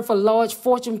reserve for large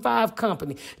Fortune 5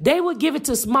 companies. They will give it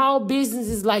to small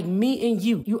businesses like me and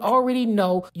you. You already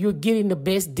know you're getting the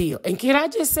best deal. And can I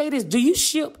just say this? Do you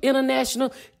ship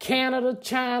international? Canada,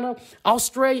 China,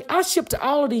 Australia? I ship to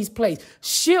all of these places.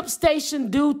 ShipStation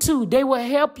do too. They will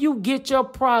help you get your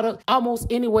product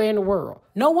almost anywhere in the world.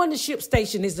 No wonder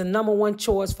ShipStation is the #1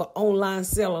 choice for online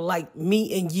seller like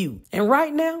me and you. And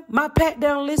right now, my Pat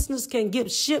Down listeners can get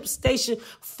ShipStation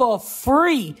for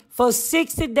free for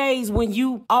 60 days when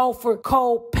you offer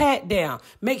code PATDOWN.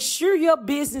 Make sure your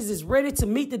business is ready to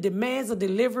meet the demands of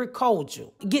delivery culture.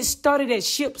 Get started at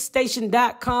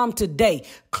ShipStation.com today.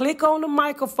 Click on the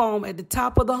microphone at the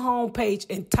top of the homepage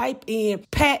and type in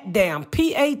PATDOWN,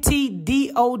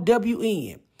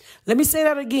 PATDOWN. Let me say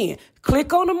that again.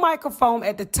 Click on the microphone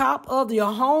at the top of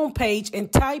your homepage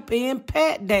and type in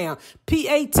PATDOWN,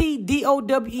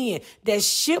 PATDOWN. That's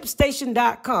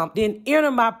ShipStation.com. Then enter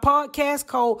my podcast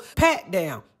code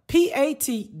PATDOWN,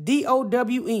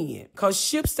 PATDOWN. Because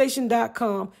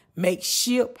ShipStation.com makes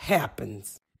ship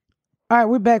happens. All right,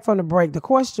 we're back from the break. The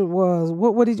question was,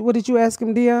 what did you ask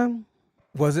him, Deon?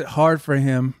 Was it hard for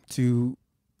him to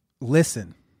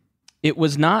listen? It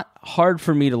was not hard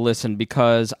for me to listen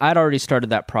because I'd already started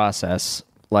that process.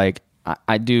 Like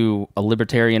I do a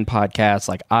libertarian podcast.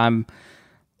 I'm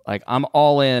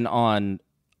all in on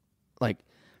like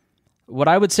what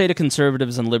I would say to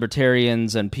conservatives and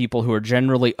libertarians and people who are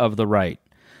generally of the right.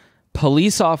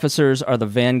 Police officers are the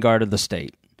vanguard of the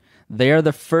state. They are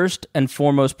the first and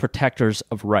foremost protectors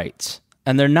of rights.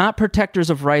 And they're not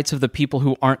protectors of rights of the people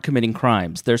who aren't committing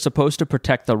crimes. They're supposed to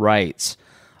protect the rights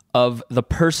of the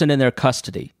person in their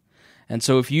custody. And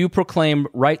so if you proclaim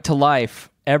right to life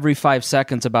every 5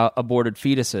 seconds about aborted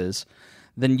fetuses,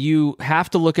 then you have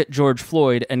to look at George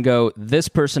Floyd and go, this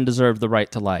person deserved the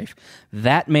right to life.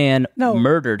 That man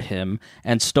murdered him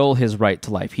and stole his right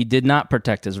to life. He did not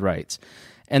protect his rights.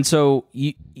 And so,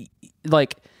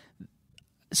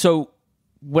 so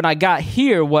when I got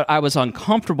here, what I was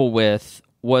uncomfortable with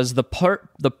was the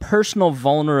personal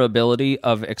vulnerability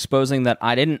of exposing that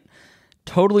I didn't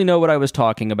totally know what I was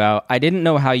talking about. I didn't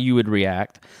know how you would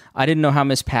react. I didn't know how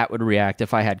Miss Pat would react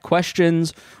if I had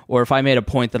questions or if I made a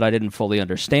point that I didn't fully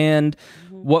understand.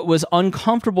 What was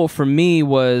uncomfortable for me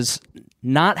was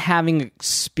not having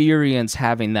experience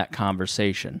having that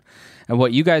conversation. And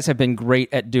what you guys have been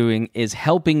great at doing is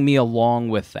helping me along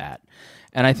with that.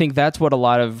 And I think that's what a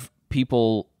lot of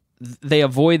people, they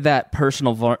avoid that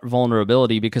personal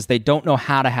vulnerability because they don't know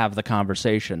how to have the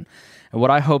conversation. And what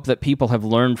I hope that people have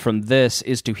learned from this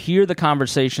is to hear the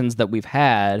conversations that we've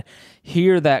had,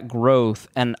 hear that growth,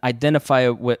 and identify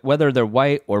whether they're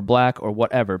white or black or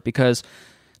whatever. Because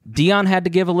Deon had to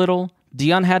give a little,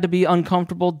 Deon had to be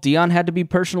uncomfortable, Deon had to be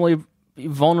personally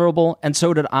vulnerable, and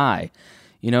so did I.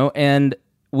 And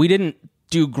we didn't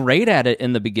do great at it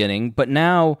in the beginning, but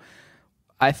now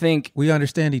I think we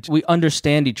understand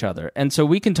each other. And so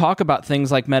we can talk about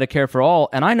things like Medicare for all.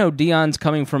 And I know Deon's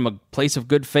coming from a place of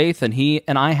good faith, and he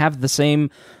and I have the same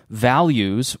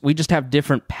values. We just have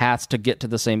different paths to get to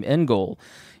the same end goal,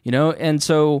 And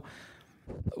so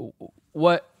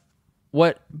what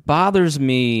bothers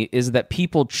me is that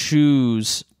people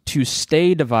choose to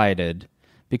stay divided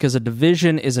because a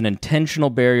division is an intentional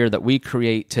barrier that we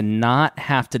create to not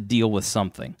have to deal with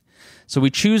something. So we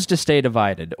choose to stay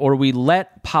divided, or we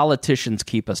let politicians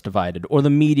keep us divided, or the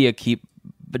media keep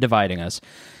dividing us,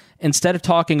 instead of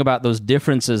talking about those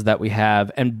differences that we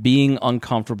have and being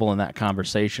uncomfortable in that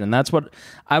conversation. And that's what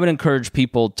I would encourage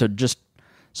people to just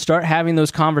start having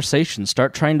those conversations,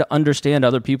 start trying to understand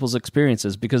other people's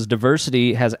experiences, because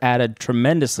diversity has added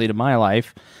tremendously to my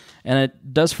life, and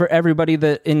it does for everybody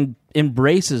that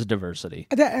embraces diversity.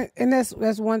 And that's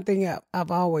one thing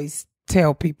I've always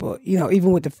tell people,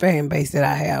 even with the fan base that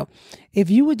I have, if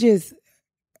you would just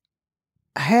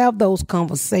have those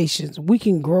conversations, we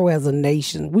can grow as a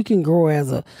nation, we can grow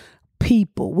as a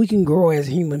people, we can grow as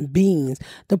human beings.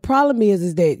 The problem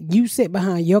is that you sit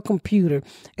behind your computer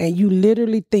and you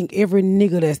literally think every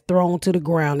nigga that's thrown to the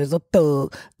ground is a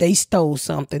thug. They stole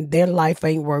something. Their life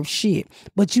ain't worth shit.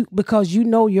 But because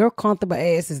your comfortable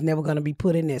ass is never going to be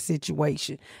put in that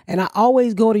situation. And I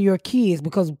always go to your kids,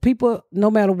 because people, no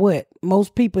matter what,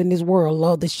 most people in this world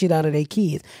love the shit out of their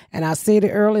kids. And I said it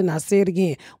earlier and I say it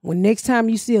again. When next time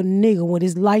you see a nigga with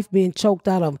his life being choked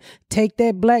out of him, take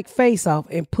that black face off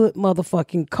and put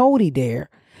motherfucking Cody there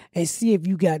and see if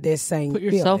you got that same Put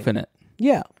yourself feeling. in it.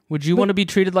 Yeah. Would you want to be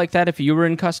treated like that if you were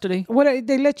in custody? What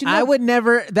they let you know? That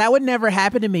would never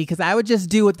happen to me, because I would just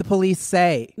do what the police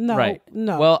say. No, right.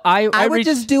 No. Well, I would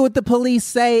just do what the police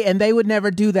say, and they would never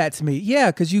do that to me. Yeah,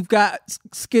 because you've got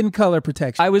skin color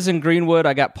protection. I was in Greenwood.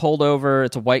 I got pulled over.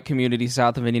 It's a white community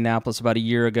south of Indianapolis about a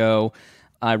year ago.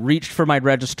 I reached for my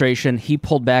registration. He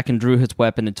pulled back and drew his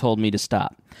weapon and told me to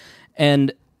stop.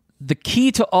 And the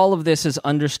key to all of this is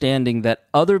understanding that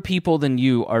other people than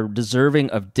you are deserving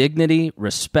of dignity,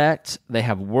 respect, they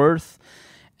have worth.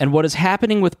 And what is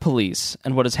happening with police,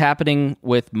 and what is happening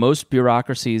with most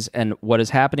bureaucracies, and what is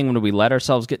happening when we let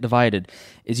ourselves get divided,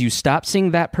 is you stop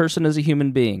seeing that person as a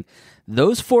human being.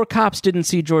 Those 4 cops didn't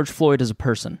see George Floyd as a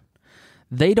person.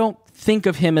 They don't think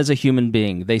of him as a human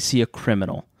being. They see a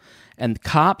criminal. And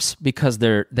cops, because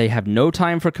they have no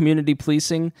time for community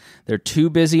policing, they're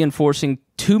too busy enforcing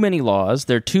too many laws,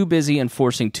 they're too busy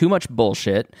enforcing too much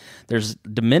bullshit, there's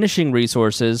diminishing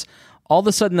resources. All of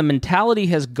a sudden, the mentality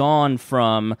has gone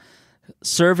from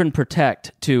serve and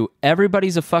protect to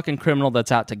everybody's a fucking criminal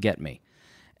that's out to get me.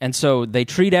 And so they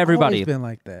treat everybody. It's always been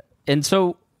like that. And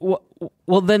so,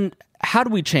 well, then how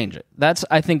do we change it? That's,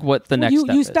 I think, what the next step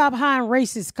is. You stop hiring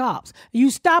racist cops. You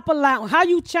stop allowing... How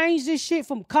you change this shit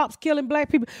from cops killing black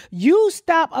people? You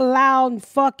stop allowing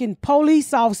fucking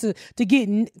police officers to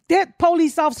get... That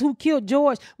police officer who killed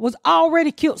George was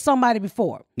already killed somebody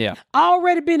before. Yeah.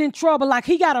 Already been in trouble. Like,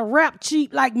 he got a rap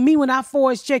sheet like me when I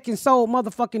forged check and sold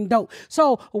motherfucking dope.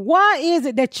 So why is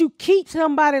it that you keep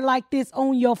somebody like this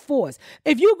on your force?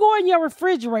 If you go in your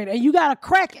refrigerator and you got a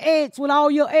crack eggs with all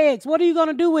your eggs, what are you going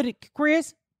to do with it,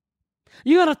 Chris?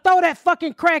 You're going to throw that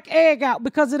fucking crack egg out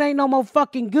because it ain't no more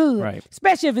fucking good. Right.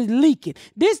 Especially if it's leaking.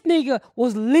 This nigga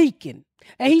was leaking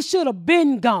and he should have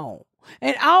been gone.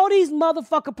 And all these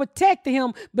motherfuckers protected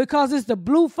him because it's the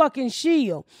blue fucking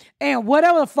shield and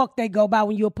whatever the fuck they go by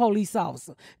when you're a police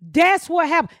officer. That's what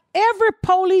happened. Every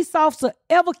police officer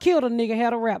ever killed a nigga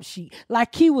had a rap sheet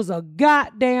like he was a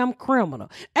goddamn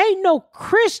criminal. Ain't no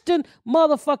Christian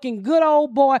motherfucking good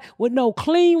old boy with no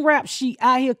clean rap sheet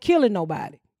out here killing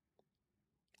nobody.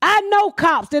 I know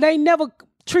cops that ain't never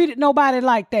treated nobody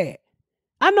like that.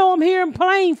 I know them here in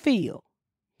Plainfield.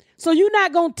 So you're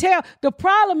not going to tell. The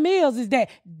problem is that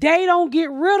they don't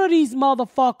get rid of these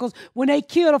motherfuckers when they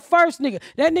kill the first nigga.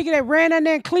 That nigga that ran in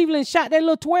there in Cleveland and shot that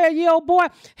little 12-year-old boy,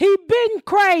 he been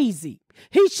crazy.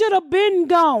 He should have been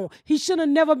gone. He should have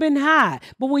never been high.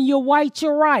 But when you're white,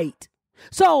 you're right.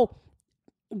 So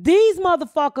these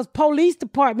motherfuckers, police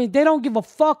departments, they don't give a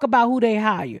fuck about who they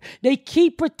hire. They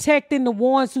keep protecting the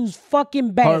ones who's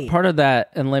fucking bad. Part of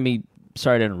that, and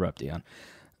sorry to interrupt, Deon.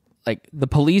 Like the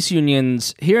police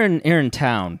unions here in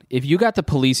town, if you got the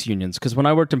police unions, because when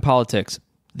I worked in politics,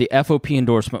 the FOP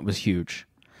endorsement was huge.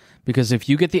 Because if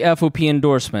you get the FOP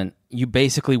endorsement, you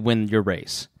basically win your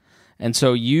race. And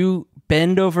so you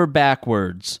bend over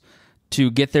backwards to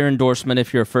get their endorsement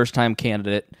if you're a first-time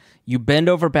candidate. You bend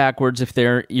over backwards if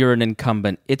you're an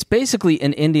incumbent. It's basically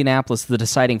in Indianapolis the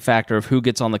deciding factor of who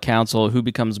gets on the council, who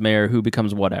becomes mayor, who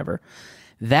becomes whatever.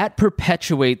 That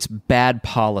perpetuates bad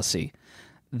policy.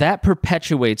 That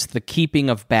perpetuates the keeping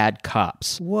of bad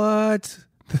cops. What?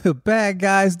 The bad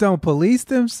guys don't police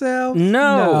themselves?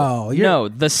 No.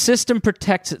 The system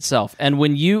protects itself. And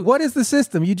when you... What is the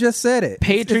system? You just said it.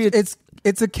 Patriots...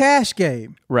 It's a cash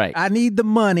game. Right. I need the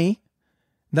money.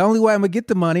 The only way I'm going to get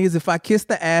the money is if I kiss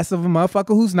the ass of a motherfucker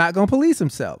who's not going to police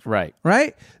himself. Right.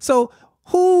 Right? So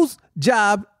whose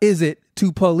job is it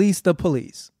to police the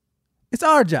police? It's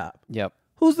our job. Yep.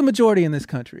 Who's the majority in this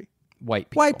country? White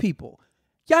people. White people.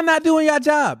 Y'all not doing your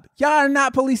job. Y'all are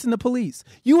not policing the police.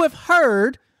 You have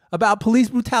heard about police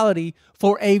brutality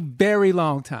for a very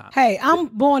long time. Hey, I'm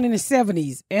born in the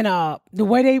 70s, and the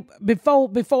way they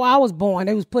before I was born,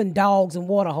 they was putting dogs and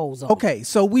water holes on. Okay,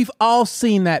 so we've all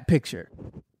seen that picture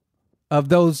of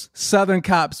those Southern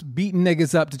cops beating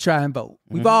niggas up to try and vote.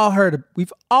 We've all heard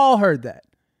that.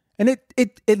 And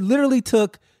it literally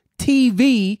took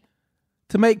TV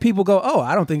to make people go, "Oh,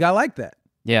 I don't think I like that."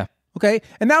 Yeah. Okay?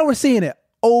 And now we're seeing it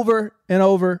over and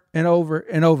over and over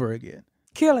and over again.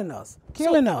 Killing us.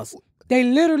 They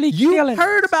literally killing us. You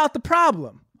heard about the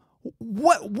problem.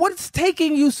 What's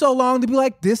taking you so long to be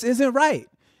like, this isn't right?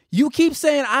 You keep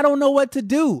saying, I don't know what to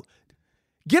do.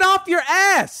 Get off your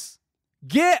ass.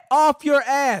 Get off your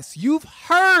ass. You've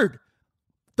heard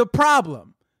the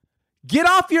problem. Get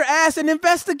off your ass and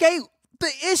investigate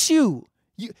the issue.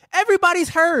 Everybody's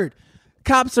heard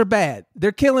cops are bad.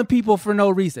 They're killing people for no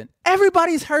reason.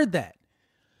 Everybody's heard that.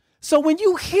 So when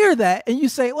you hear that and you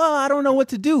say, well, I don't know what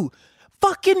to do,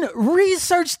 fucking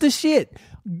research the shit.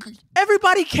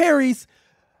 Everybody carries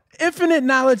infinite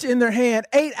knowledge in their hand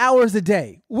 8 hours a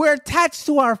day. We're attached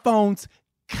to our phones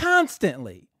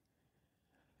constantly.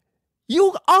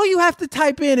 All you have to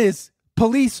type in is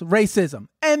police racism.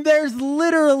 And there's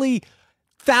literally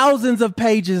thousands of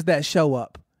pages that show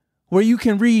up where you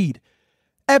can read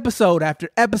episode after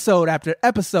episode after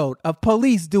episode of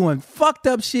police doing fucked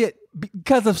up shit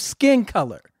because of skin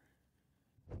color.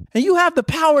 And you have the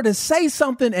power to say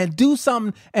something and do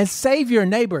something and save your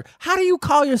neighbor. How do you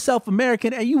call yourself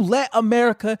American and you let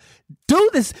America do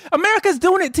this? America's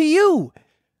doing it to you.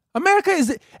 America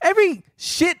is every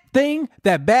shit thing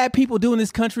that bad people do in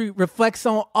this country reflects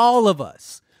on all of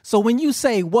us. So when you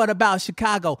say, what about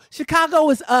Chicago? Chicago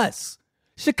is us.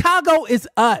 Chicago is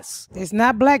us. It's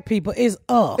not black people. It's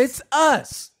us. It's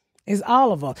us. It's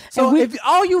all of us. So if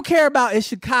all you care about is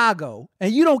Chicago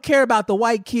and you don't care about the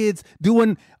white kids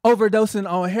overdosing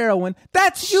on heroin,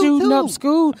 that's you shooting too. Up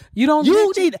school.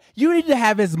 You need to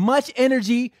have as much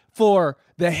energy for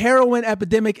the heroin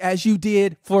epidemic as you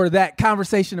did for that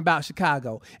conversation about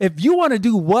Chicago. If you want to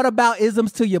do what about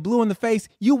isms till you're blue in the face,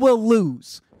 you will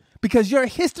lose because your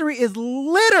history is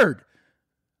littered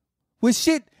with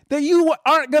shit that you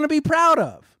aren't going to be proud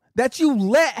of. That you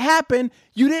let happen.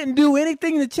 You didn't do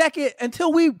anything to check it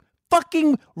until we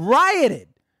fucking rioted.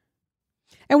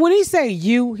 And when he say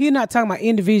you, he's not talking about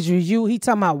individual you. He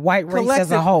talking about white race as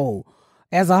a whole.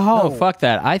 As a whole. No, fuck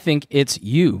that. I think it's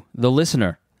you, the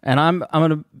listener. And I'm going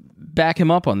to back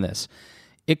him up on this.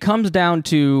 It comes down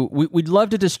to, we'd love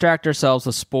to distract ourselves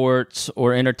with sports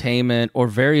or entertainment or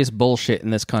various bullshit in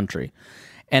this country.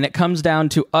 And it comes down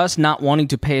to us not wanting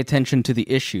to pay attention to the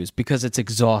issues because it's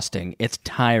exhausting, it's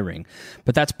tiring.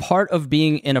 But that's part of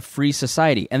being in a free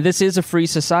society. And this is a free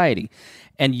society.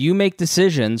 And you make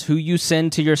decisions who you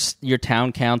send to your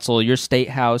town council, your state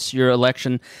house, your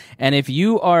election. And if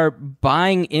you are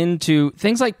buying into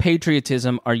things like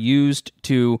patriotism are used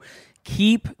to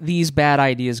keep these bad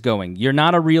ideas going. You're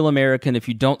not a real American if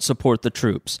you don't support the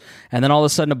troops. And then all of a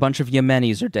sudden a bunch of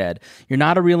Yemenis are dead. You're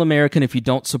not a real American if you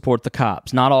don't support the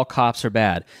cops. Not all cops are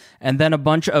bad. And then a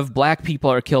bunch of black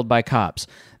people are killed by cops.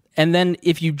 And then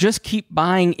if you just keep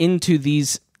buying into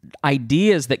these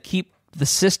ideas that keep the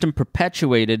system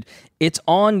perpetuated, it's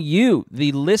on you,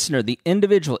 the listener, the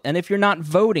individual. And if you're not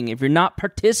voting, if you're not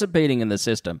participating in the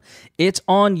system, it's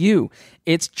on you.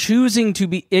 It's choosing to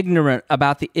be ignorant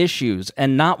about the issues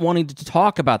and not wanting to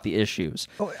talk about the issues.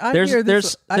 Oh, I hear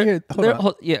this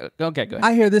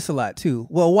a lot too.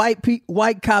 Well,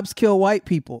 white cops kill white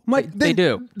people. They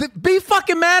do. Be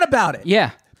fucking mad about it.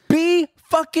 Yeah.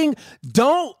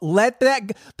 Don't let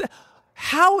that.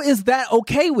 How is that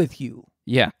okay with you?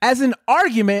 Yeah. As an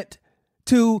argument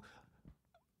to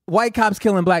white cops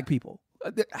killing black people.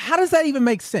 How does that even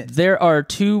make sense? There are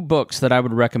 2 books that I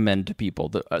would recommend to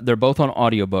people. They're both on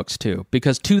audiobooks too,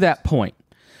 because to that point,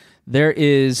 there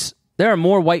are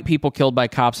more white people killed by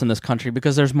cops in this country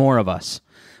because there's more of us.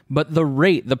 But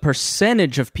the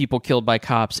percentage of people killed by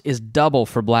cops is double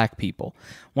for black people.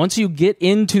 Once you get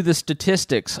into the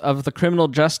statistics of the criminal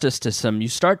justice system, you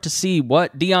start to see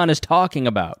what Deon is talking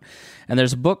about. And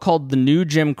there's a book called The New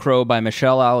Jim Crow by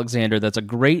Michelle Alexander that's a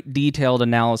great detailed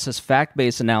analysis,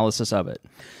 fact-based analysis of it.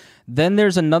 Then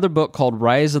there's another book called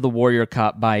Rise of the Warrior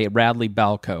Cop by Radley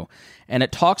Balco. And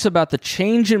it talks about the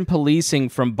change in policing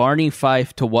from Barney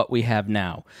Fife to what we have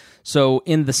now. So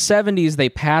in the 70s, they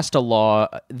passed a law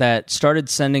that started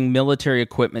sending military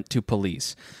equipment to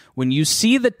police. When you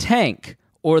see the tank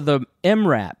or the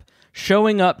MRAP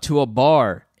showing up to a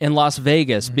bar in Las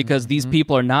Vegas because these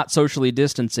people are not socially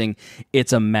distancing,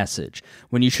 it's a message.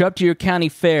 When you show up to your county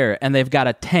fair and they've got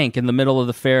a tank in the middle of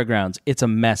the fairgrounds, it's a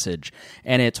message.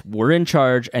 And it's, we're in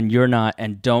charge and you're not,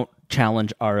 and don't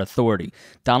challenge our authority.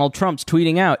 Donald Trump's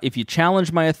tweeting out, if you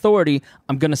challenge my authority,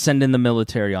 I'm going to send in the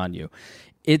military on you.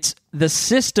 It's the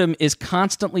system is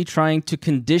constantly trying to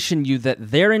condition you that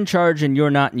they're in charge and you're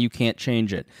not, and you can't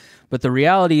change it. But the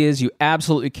reality is you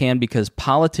absolutely can, because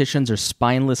politicians are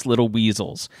spineless little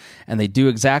weasels and they do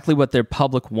exactly what their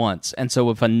public wants. And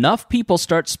so if enough people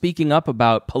start speaking up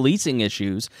about policing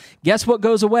issues, guess what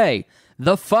goes away?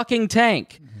 The fucking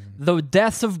tank. The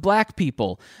deaths of black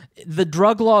people, the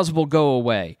drug laws will go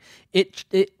away. It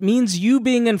means you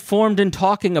being informed and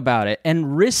talking about it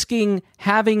and risking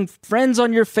having friends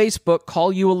on your Facebook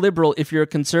call you a liberal if you're a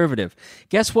conservative.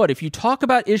 Guess what? If you talk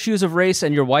about issues of race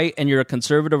and you're white and you're a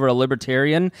conservative or a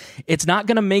libertarian, it's not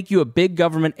going to make you a big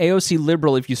government AOC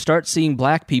liberal if you start seeing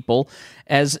black people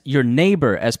as your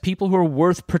neighbor, as people who are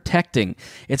worth protecting.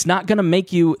 It's not going to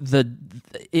make you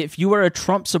if you are a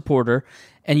Trump supporter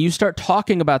and you start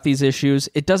talking about these issues,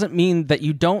 it doesn't mean that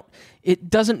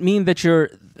you're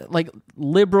like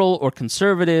liberal or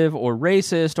conservative or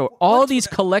racist or all these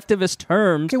collectivist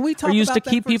terms are used to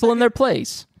keep people in their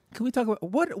place. Can we talk about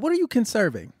what are you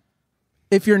conserving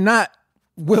if you're not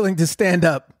willing to stand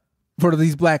up for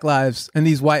these black lives and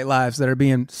these white lives that are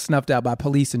being snuffed out by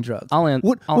police and drugs?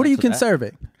 What are you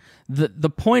conserving? The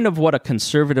point of what a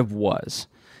conservative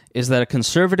is that a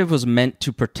conservative was meant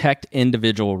to protect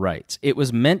individual rights. It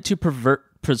was meant to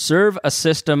preserve a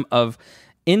system of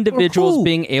individuals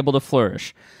being able to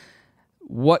flourish.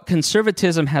 What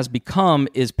conservatism has become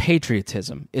is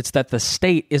patriotism. It's that the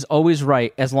state is always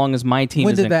right as long as my team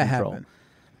is in control. When did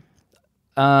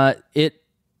that happen?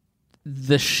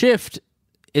 The shift,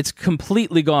 it's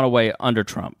completely gone away under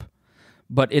Trump,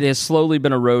 but it has slowly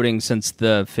been eroding since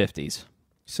the 50s.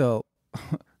 So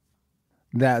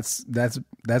that's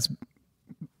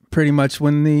pretty much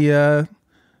when the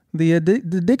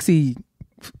Dixie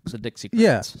Crickets.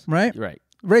 Yeah, right? Right.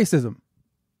 Racism.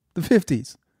 The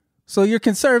 50s. So you're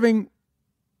conserving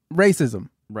racism.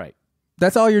 Right.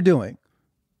 That's all you're doing.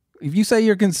 If you say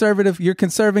you're conservative, you're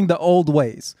conserving the old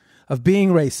ways of being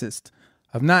racist,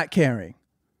 of not caring.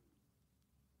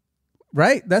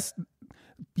 Right?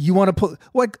 You want to put,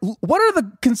 like, what are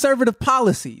the conservative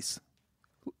policies?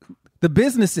 The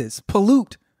businesses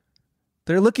pollute.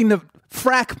 They're looking to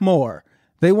frack more.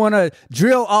 They want to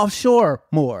drill offshore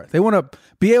more. They want to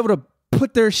be able to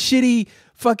put their shitty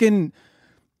fucking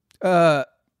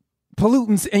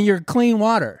pollutants in your clean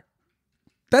water.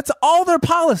 That's all their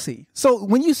policy. So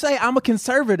when you say I'm a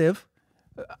conservative,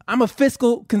 I'm a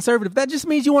fiscal conservative, that just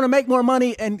means you want to make more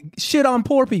money and shit on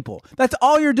poor people. That's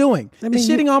all you're doing. Is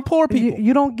shitting on poor people.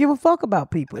 You don't give a fuck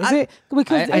about people. I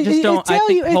just don't.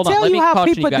 It tell you how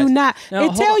people do not.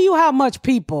 It tell you how much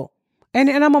people. And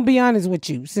I'm gonna be honest with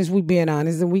you, since we being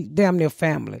honest and we damn near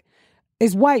family.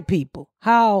 It's white people.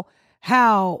 How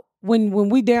when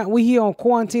we here on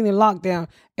quarantine and lockdown,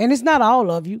 and it's not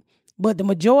all of you, but the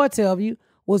majority of you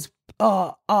was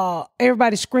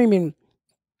everybody screaming.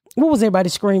 What was everybody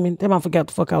screaming? Damn, I forgot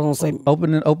the fuck I was gonna say.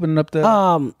 Opening up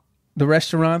the the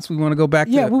restaurants. We want to go back.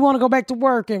 Yeah, we want to go back to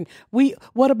work. And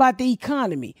what about the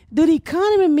economy? Do the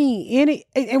economy mean any?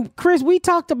 And Chris, we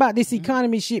talked about this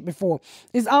economy shit before.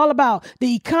 It's all about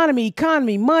the economy,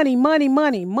 money.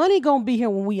 Money gonna be here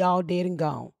when we all dead and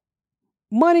gone.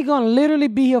 Money gonna literally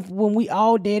be here when we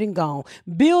all dead and gone.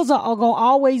 Bills are gonna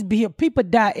always be here. People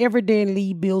die every day and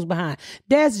leave bills behind.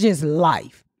 That's just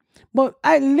life. But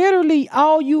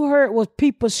all you heard was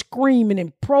people screaming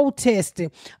and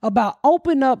protesting about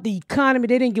open up the economy.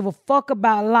 They didn't give a fuck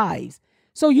about lives.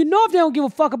 So if they don't give a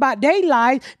fuck about their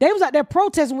lives, they was out there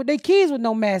protesting with their kids with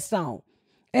no masks on.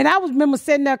 And I remember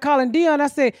sitting there calling Deon. I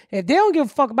said, if they don't give a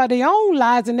fuck about their own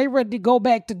lives and they ready to go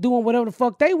back to doing whatever the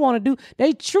fuck they want to do,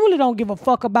 they truly don't give a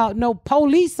fuck about no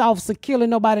police officer killing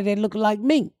nobody that look like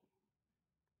me.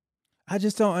 I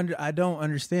just don't I don't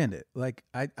understand it. Like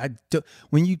I don't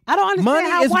understand money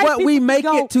how is what we make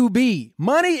it to be.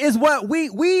 Money is what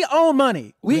we own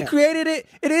money. We created it.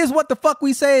 It is what the fuck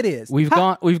we say it is. We've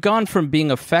gone from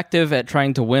being effective at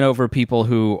trying to win over people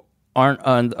who are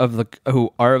of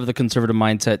the conservative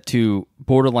mindset to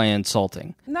borderline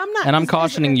insulting. No, I'm not. And I'm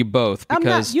cautioning you both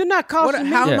because you're not cautioning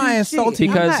me. How am I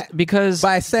insulting? Because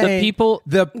by saying the people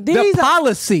the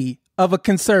policy of a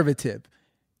conservative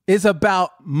is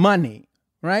about money,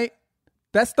 right?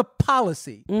 That's the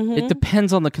policy. Mm-hmm. It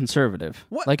depends on the conservative.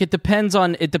 What? Like it depends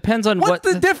on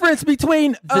what's the difference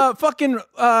between fucking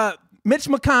Mitch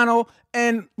McConnell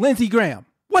and Lindsey Graham?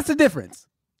 What's the difference?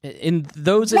 In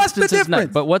those what's instances, the difference?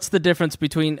 No, but what's the difference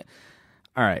between?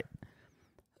 All right,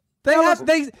 that's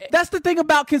the thing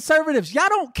about conservatives. Y'all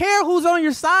don't care who's on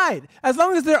your side as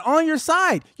long as they're on your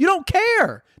side. You don't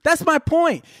care. That's my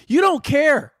point. You don't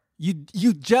care. You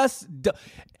just.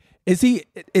 Is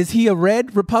he a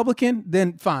red Republican?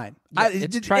 Then fine. Yeah,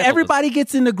 everybody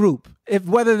gets in the group, if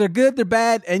whether they're good, they're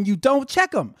bad, and you don't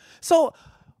check them. So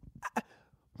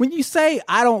when you say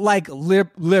I don't like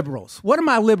liberals, what am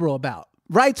I liberal about?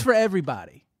 Rights for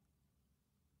everybody.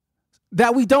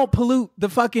 That we don't pollute the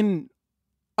fucking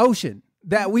ocean.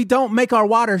 That we don't make our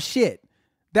water shit.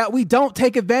 That we don't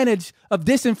take advantage of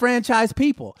disenfranchised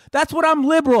people. That's what I'm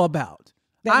liberal about.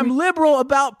 I'm liberal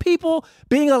about people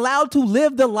being allowed to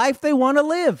live the life they want to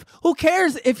live. Who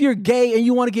cares if you're gay and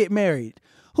you want to get married?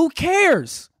 Who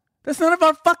cares? That's none of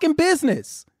our fucking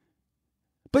business.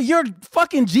 But your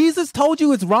fucking Jesus told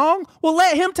you it's wrong? Well,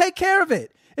 let him take care of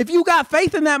it. If you got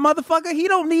faith in that motherfucker, he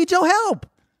don't need your help.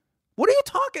 What are you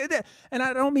talking? And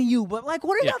I don't mean you, but like,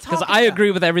 what are y'all talking about? Because I agree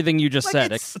with everything you just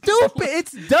said. It's stupid.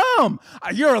 It's dumb.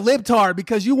 You're a libtard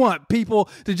because you want people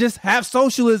to just have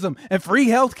socialism and free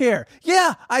healthcare.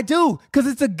 Yeah, I do. Because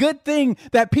it's a good thing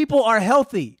that people are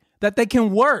healthy, that they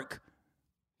can work.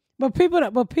 But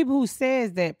people who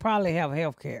says that probably have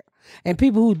healthcare. And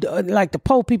people who, like the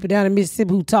poor people down in Mississippi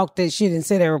who talk that shit and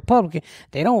say they're Republican,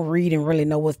 they don't read and really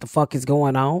know what the fuck is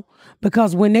going on.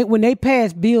 Because when they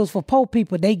pass bills for poor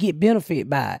people, they get benefit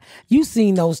by it. You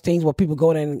seen those things where people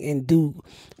go down and do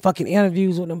fucking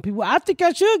interviews with them people. I think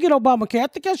I should get Obamacare. I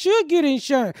think I should get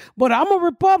insurance. But I'm a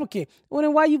Republican. Well,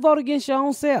 then why you vote against your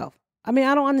own self? I mean,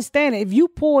 I don't understand it. If you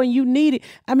poor and you need it,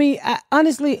 I mean,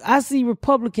 honestly, I see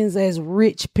Republicans as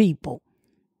rich people.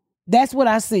 That's what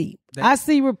I see. I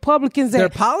see Republicans. Their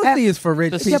policy is for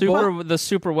rich people. The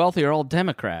super wealthy are all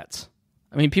Democrats.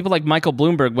 I mean, people like Michael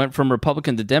Bloomberg went from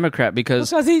Republican to Democrat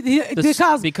because he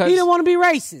didn't want to be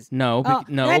racist. No.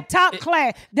 That top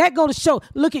class, that go to show.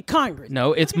 Look at Congress.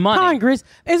 No, it's money. Congress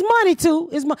is money too.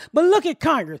 But look at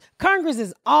Congress. Congress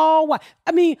is all white.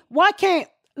 I mean, why can't?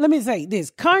 Let me say this: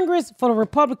 Congress for the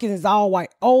Republicans is all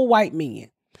white, old white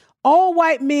men, all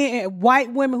white men and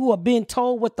white women who are being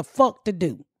told what the fuck to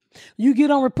do. You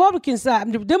get on Republican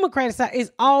side, the Democratic side, it's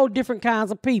all different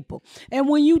kinds of people. And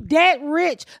when you that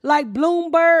rich, like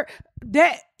Bloomberg,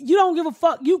 that you don't give a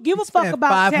fuck. You give a fuck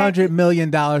about $500 million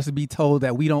to be told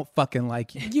that we don't fucking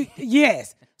like you.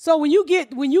 Yes. So when you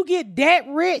get that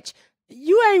rich,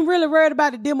 you ain't really worried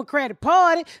about the Democratic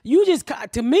Party. You just,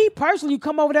 to me personally, you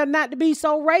come over there not to be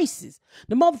so racist.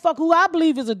 The motherfucker who I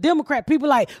believe is a Democrat, people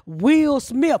like Will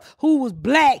Smith, who was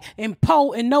black and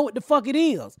poor and know what the fuck it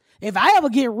is. If I ever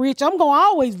get rich, I'm going to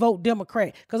always vote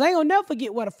Democrat because I ain't going to never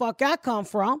forget where the fuck I come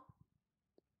from.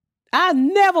 I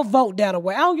never vote that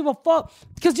way. I don't give a fuck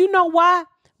because you know why?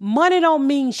 Money don't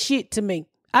mean shit to me.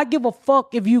 I give a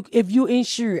fuck if you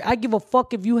insured. I give a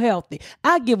fuck if you healthy.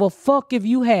 I give a fuck if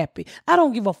you happy. I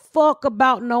don't give a fuck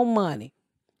about no money.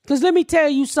 Because let me tell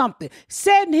you something.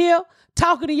 Sitting here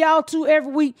talking to y'all two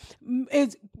every week,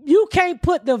 you can't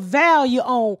put the value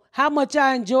on how much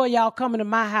I enjoy y'all coming to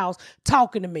my house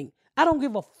talking to me. I don't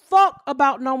give a fuck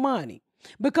about no money.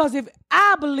 Because if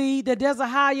I believe that there's a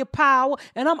higher power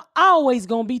and I'm always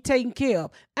going to be taken care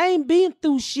of, I ain't been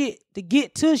through shit to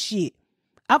get to shit.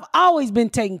 I've always been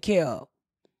taken care of.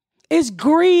 It's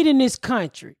greed in this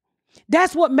country.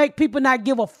 That's what make people not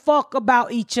give a fuck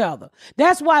about each other.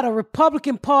 That's why the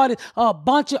Republican Party are a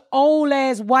bunch of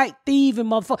old-ass white thieving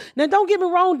motherfuckers. Now, don't get me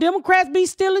wrong, Democrats be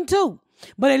stealing too.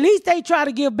 But at least they try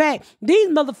to give back. These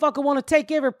motherfuckers want to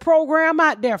take every program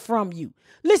out there from you.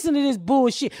 Listen to this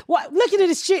bullshit. Look at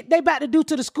this shit they about to do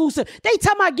to the school system. They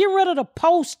talking about getting rid of the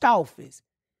post office.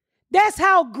 That's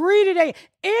how greedy they,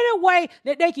 any way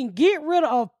that they can get rid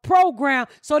of a program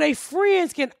so their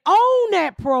friends can own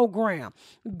that program.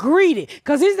 Greedy.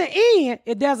 Because in the end,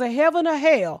 if there's a heaven or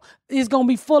hell, it's going to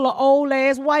be full of old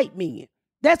ass white men.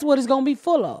 That's what it's going to be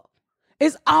full of.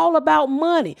 It's all about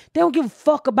money. They don't give a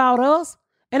fuck about us.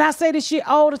 And I say this shit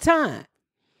all the time.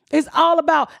 It's all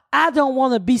about, I don't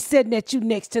want to be sitting at you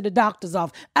next to the doctor's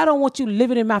office. I don't want you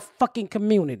living in my fucking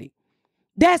community.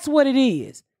 That's what it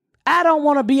is. I don't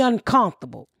want to be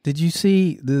uncomfortable. Did you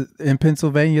see in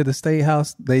Pennsylvania, the state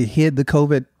house, they hid the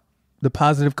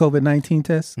positive COVID-19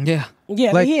 test? Yeah.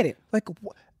 Yeah, they hid it. Like,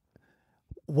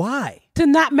 why? To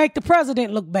not make the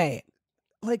president look bad.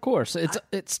 Like, of course,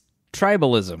 it's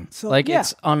tribalism. So,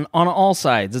 it's on all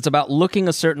sides. It's about looking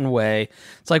a certain way.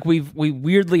 It's like we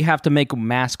weirdly have to make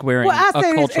mask wearing. Well, I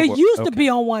say this, it used to be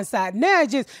on one side. Now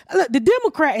it's just look, the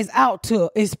Democrat is out to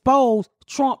expose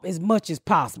Trump as much as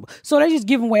possible. So they just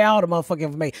giving away all the motherfucking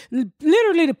information.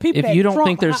 Literally, the people. If you don't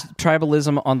think there's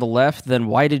tribalism on the left, then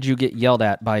why did you get yelled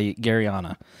at by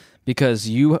Garyana? Because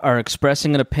you are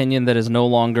expressing an opinion that is no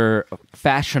longer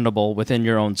fashionable within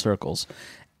your own circles.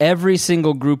 Every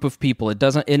single group of people,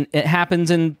 it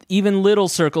happens in even little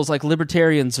circles like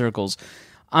libertarian circles.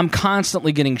 I'm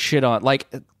constantly getting shit on. Like,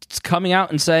 it's coming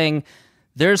out and saying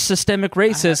there's systemic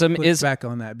racism. I is back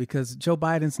on that because Joe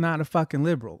Biden's not a fucking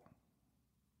liberal.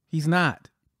 He's not.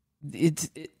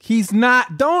 He's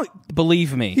not. Don't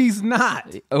believe me. He's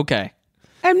not. Okay.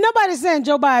 And nobody's saying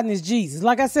Joe Biden is Jesus.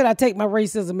 Like I said, I take my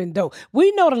racism in dope.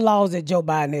 We know the laws that Joe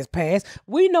Biden has passed.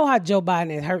 We know how Joe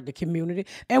Biden has hurt the community.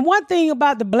 And one thing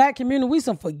about the black community, we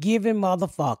some forgiving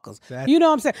motherfuckers. You know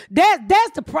what I'm saying?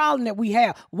 That's the problem that we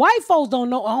have. White folks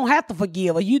don't have to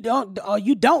forgive, or you don't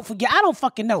forgive. I don't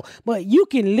fucking know. But you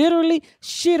can literally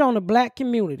shit on the black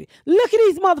community. Look at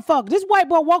these motherfuckers. This white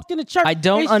boy walked in the church. I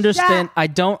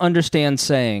don't understand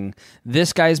saying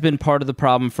this guy's been part of the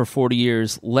problem for 40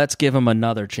 years. Let's give him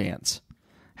another chance.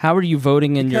 How are you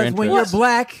voting in your interest? When you're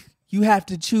black, you have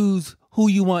to choose who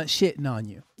you want shitting on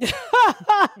you.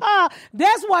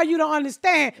 That's why you don't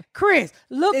understand. Chris,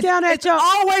 look down at your... It's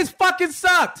always fucking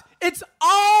sucked. It's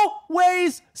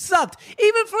always sucked.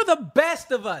 Even for the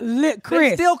best of us.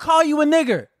 Chris, they still call you a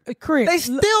nigger. Chris, they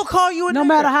still call you a nigger. No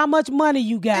matter how much money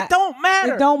you got. It don't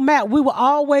matter. It don't matter. We will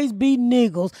always be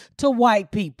niggers to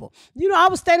white people. You know, I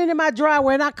was standing in my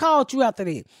driveway and I called you after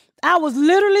this. I was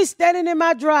literally standing in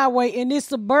my driveway in this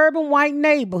suburban white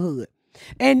neighborhood.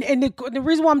 And the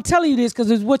reason why I'm telling you this, because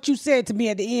it's what you said to me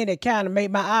at the end that kind of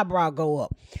made my eyebrow go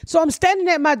up. So I'm standing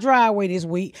at my driveway this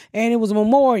week, and it was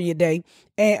Memorial Day.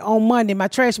 And on Monday, my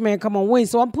trash man come on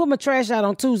Wednesday. So I'm putting my trash out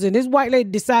on Tuesday. And this white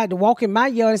lady decided to walk in my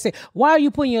yard and say, "Why are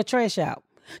you putting your trash out?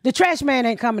 The trash man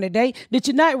ain't coming today. Did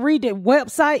you not read the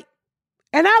website?"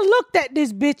 And I looked at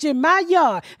this bitch in my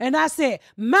yard and I said,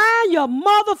 "Mind your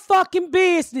motherfucking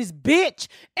business, bitch.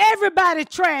 Everybody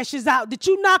trash is out. Did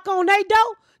you knock on their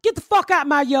door? Get the fuck out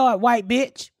my yard, white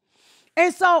bitch."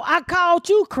 And so I called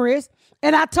you, Chris,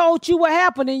 and I told you what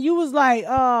happened. And you was like,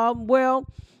 I was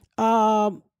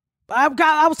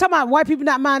talking about white people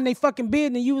not minding their fucking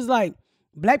business. And you was like,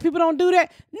 "Black people don't do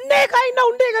that." Nigga, ain't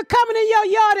no nigga coming in your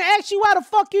yard and ask you why the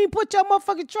fuck you ain't put your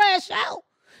motherfucking trash out.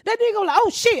 That nigga was like, "Oh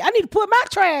shit, I need to put my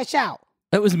trash out."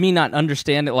 That was me not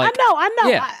understanding. Like, I know.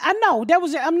 Yeah. I know. That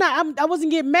was. I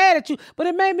wasn't getting mad at you, but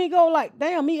it made me go like,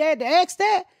 "Damn, he had to ask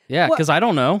that." Yeah, because I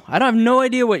don't know. I have no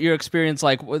idea what your experience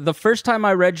like. The first time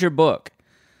I read your book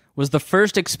was the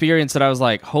first experience that I was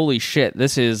like, "Holy shit,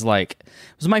 this is like."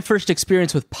 It was my first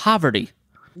experience with poverty.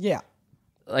 Yeah.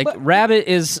 Like, Rabbit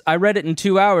is. I read it in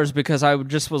 2 hours because I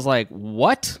just was like,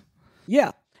 "What?"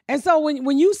 Yeah. And so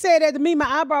when you said that to me, my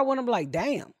eyebrow went up like,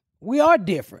 "Damn, we are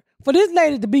different." For this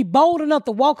lady to be bold enough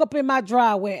to walk up in my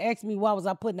driveway and ask me why was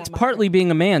I putting out my partly trash.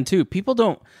 Being a man too. People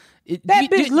don't. That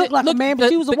bitch looked like a man, but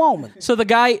she was a woman. So the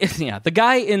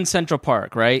guy in Central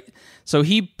Park, right? So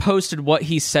he posted what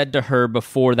he said to her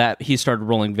before that he started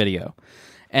rolling video,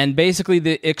 and basically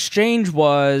the exchange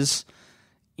was,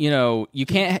 you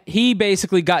can't. He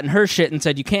basically got in her shit and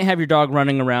said, "You can't have your dog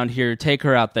running around here. Take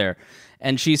her out there."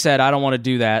 And she said, I don't want to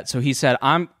do that. So he said,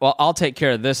 I'll take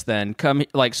care of this then.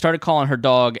 Started calling her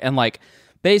dog and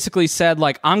basically said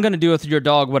I'm going to do with your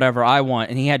dog whatever I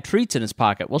want. And he had treats in his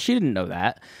pocket. Well, she didn't know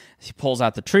that. He pulls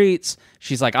out the treats.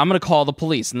 She's like, I'm going to call the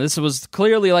police. And this was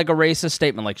clearly a racist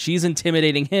statement. She's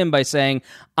intimidating him by saying,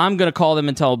 I'm going to call them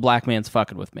and tell a black man's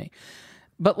fucking with me.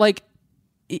 But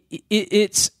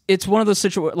it's one of those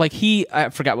situations. I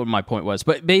forgot what my point was,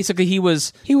 but basically he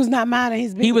was not minding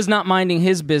his business. He was not minding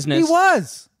his business.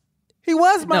 He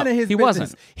was minding his business. He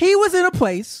wasn't. He was in a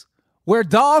place where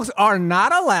dogs are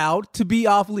not allowed to be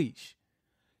off leash.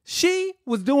 She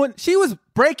was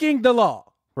breaking the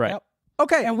law. Right. Yep.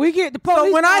 Okay. And we get the police.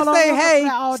 So when I say,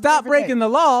 hey, stop breaking the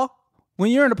law,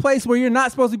 when you're in a place where you're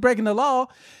not supposed to be breaking the law,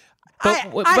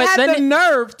 I had the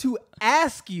nerve to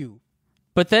ask you.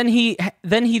 But then he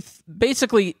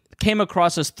basically came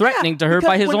across as threatening to her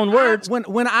by his own words.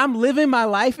 When I'm living my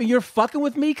life and you're fucking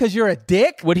with me because you're a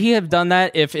dick. Would he have done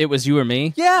that if it was you or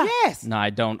me? Yeah. Yes. No, I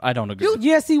don't agree.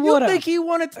 Yes, he would have. You think he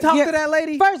wanted to talk to that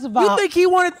lady? First of all. You think he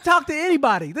wanted to talk to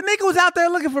anybody? The nigga was out there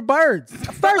looking for birds.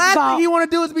 The last thing he want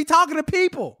to do is be talking to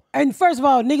people. And first of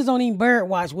all, niggas don't even bird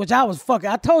watch, which I was fucking.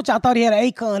 I told you I thought he had an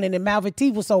acorn in his mouth. His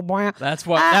teeth was so brown. That's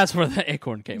where the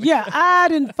acorn came. Yeah, I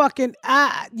didn't fucking.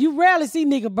 You rarely see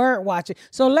nigga bird watching.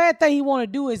 So last thing he want to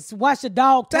do is watch the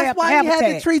dog tap. That's why habitat. he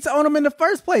had the treats on him in the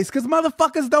first place, because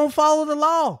motherfuckers don't follow the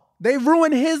law. They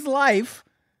ruin his life.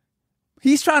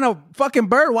 He's trying to fucking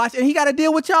bird watch, and he got to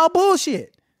deal with y'all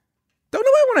bullshit. Don't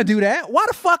nobody want to do that. Why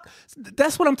the fuck?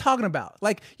 That's what I'm talking about.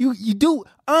 You do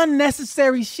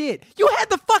unnecessary shit. You had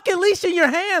the fucking leash in your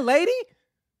hand, lady.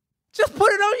 Just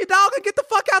put it on your dog and get the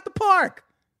fuck out the park.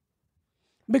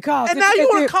 And now you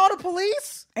want to call the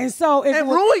police? And so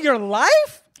ruin your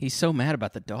life? He's so mad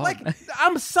about the dog.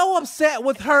 I'm so upset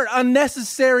with her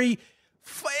unnecessary.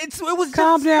 It was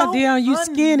calm just down, so Deon. You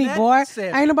skinny, boy.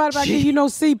 Ain't nobody about to give you no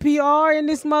CPR in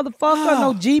this motherfucker,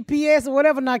 no GPS or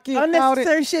whatever. Not kidding.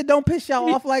 Unnecessary shit don't piss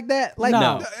y'all off like that.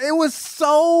 No. It was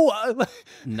so.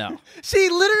 No. She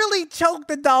literally choked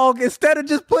the dog instead of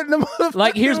just putting the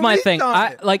motherfucker. Here's my thing.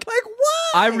 Why?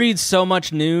 I read so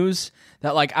much news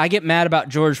that I get mad about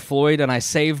George Floyd and I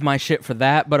save my shit for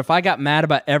that. But if I got mad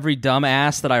about every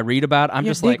dumbass that I read about, I'm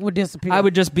your just dick would disappear. I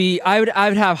would just be. I would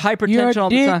have hypertension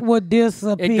all the time. Your dick would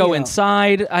disappear. It'd go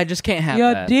inside. I just can't have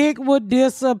your that. Your dick would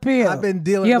disappear. I've been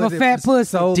dealing. You have with a fat pussy.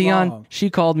 So Deon, long. she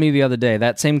called me the other day.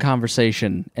 That same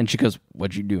conversation, and she goes,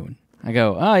 "What you doing?" I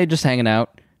go, "Oh, you're just hanging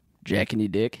out, jacking your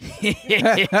dick."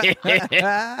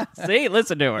 See,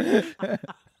 listen to her.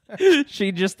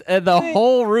 She just the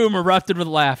whole room erupted with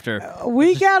laughter.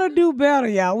 We gotta do better,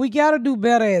 y'all. We gotta do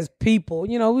better as people.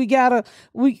 We gotta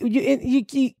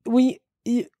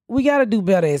gotta do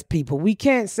better as people. We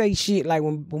can't say shit like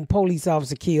when police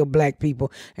officers kill black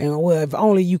people and if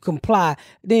only you comply,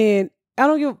 then I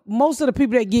don't give. Most of the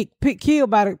people that get killed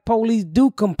by the police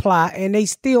do comply, and they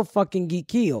still fucking get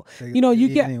killed.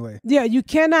 Anyway. Yeah, you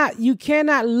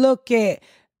cannot look at.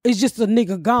 It's just a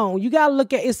nigga gone. You gotta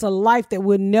look at it's a life that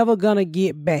we're never gonna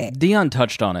get back. Deon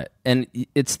touched on it, and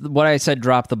it's what I said.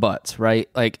 Drop the butts, right?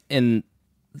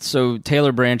 So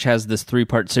Taylor Branch has this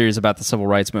 3-part series about the civil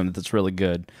rights movement that's really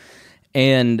good,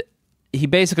 and he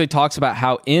basically talks about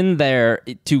how in there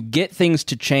to get things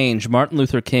to change, Martin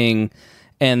Luther King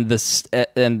and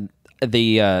SNCC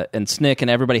and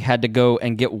everybody had to go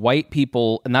and get white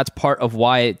people, and that's part of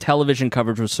why television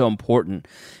coverage was so important,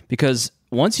 because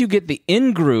once you get the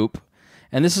in-group,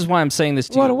 and this is why I'm saying this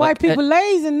to you. Well, the white people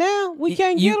lazy now. We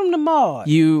can't get them to Mars.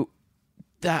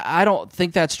 I don't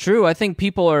think that's true. I think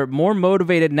people are more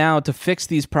motivated now to fix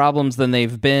these problems than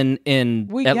they've been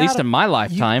at least in my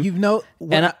lifetime. So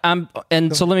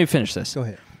let me finish this. Go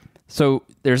ahead. So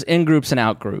there's in-groups and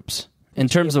out-groups. In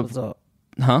terms of... Up.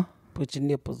 Huh? Put your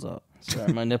nipples up.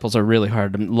 Sorry, my nipples are really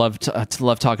hard. I love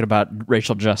talking about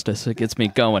racial justice. It gets me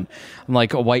going. I'm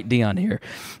like a white Deon here.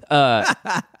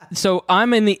 So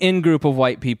I'm in the in group of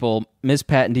white people. Ms.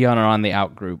 Pat and Deon are on the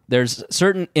out group. There's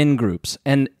certain in groups,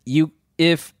 and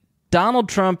if Donald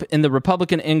Trump in the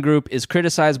Republican in group is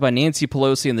criticized by Nancy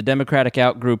Pelosi in the Democratic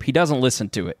out group, he doesn't listen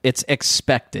to it. It's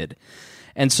expected,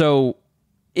 and so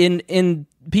in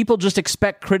people just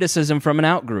expect criticism from an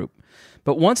out group.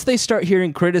 But once they start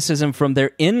hearing criticism from their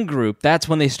in-group, that's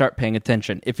when they start paying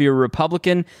attention. If you're a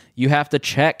Republican, you have to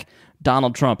check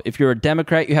Donald Trump. If you're a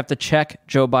Democrat, you have to check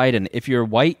Joe Biden. If you're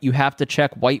white, you have to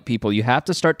check white people. You have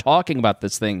to start talking about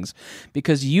these things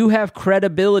because you have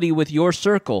credibility with your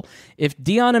circle. If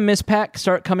Deon and Miss Pat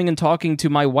start coming and talking to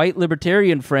my white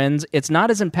libertarian friends, it's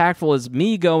not as impactful as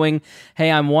me going,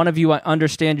 hey, I'm one of you. I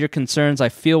understand your concerns. I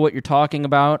feel what you're talking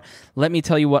about. Let me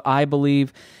tell you what I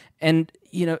believe. And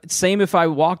same if I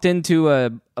walked into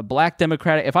a black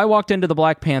Democratic, if I walked into the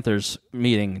Black Panthers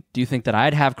meeting, do you think that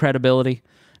I'd have credibility?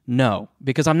 No,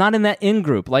 because I'm not in that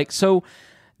in-group. Like, so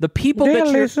the people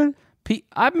They'll listen.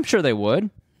 I'm sure they would.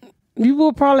 You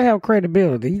will probably have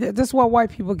credibility. That's why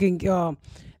white people can,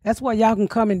 that's why y'all can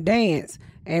come and dance.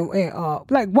 And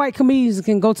like white comedians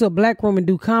can go to a black room and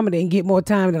do comedy and get more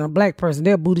time than a black person.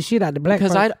 They'll boo the shit out of the black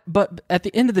person. But at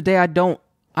the end of the day,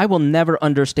 I will never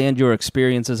understand your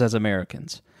experiences as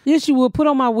Americans. Yes, you will. Put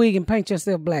on my wig and paint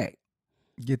yourself black.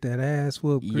 Get that ass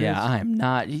whooped, Chris. Yeah, I am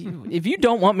not. If you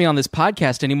don't want me on this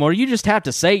podcast anymore, you just have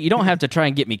to say it. You don't have to try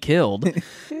and get me killed.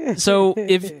 So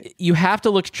if you have to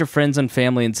look at your friends and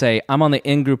family and say, I'm on the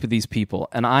in-group of these people,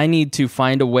 and I need to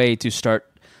find a way to start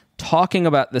talking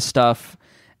about this stuff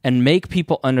and make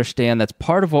people understand that's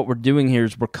part of what we're doing here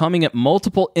is we're coming at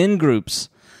multiple in-groups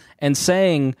and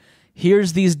saying,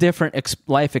 here's these different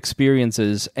life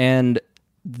experiences, and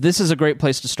this is a great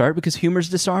place to start because humor's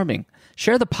disarming.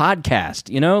 Share the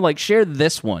podcast, like share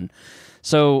this one.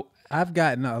 So I've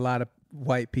gotten a lot of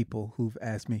white people who've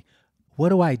asked me, what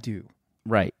do I do?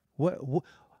 Right.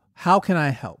 How can I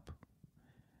help?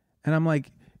 And I'm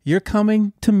like, you're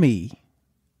coming to me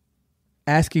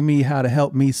asking me how to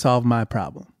help me solve my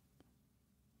problem.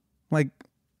 Like,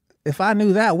 if I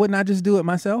knew that, wouldn't I just do it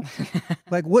myself?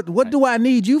 Like, what do I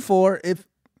need you for if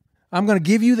I'm going to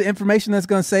give you the information that's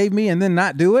going to save me and then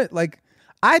not do it? Like,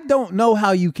 I don't know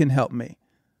how you can help me.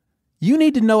 You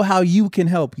need to know how you can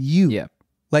help you. Yeah.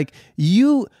 Like,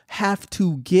 you have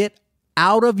to get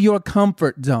out of your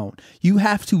comfort zone. You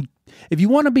have to, if you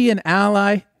want to be an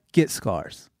ally, get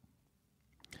scars.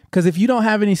 Because if you don't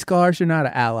have any scars, you're not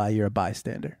an ally, you're a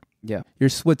bystander. Yeah. You're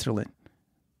Switzerland.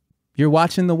 You're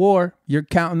watching the war, you're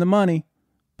counting the money,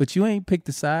 but you ain't picked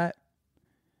a side.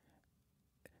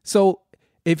 So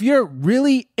if you're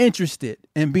really interested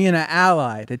in being an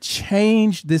ally to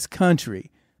change this country,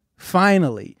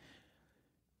 finally,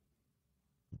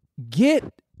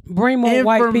 bring more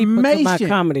white people to my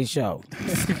comedy show.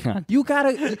 You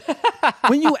gotta,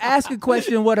 when you ask a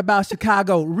question, what about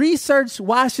Chicago? Research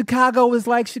why Chicago is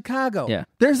like Chicago. Yeah.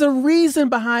 There's a reason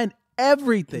behind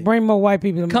everything. Bring more white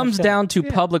people to my show. It comes down to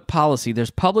public policy. There's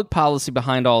public policy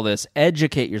behind all this.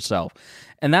 Educate yourself.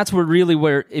 And that's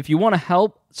where if you want to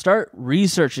help, start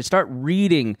researching, start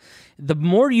reading. The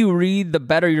more you read, the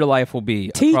better your life will be.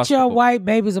 Teach your white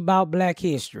babies about black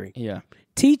history. Yeah.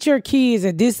 Teach your kids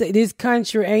that this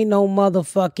country ain't no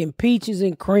motherfucking peaches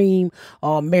and cream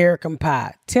or American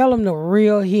pie. Tell them the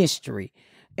real history.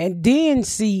 And then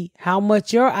see how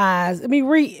much your eyes,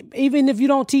 read, even if you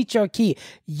don't teach your kid,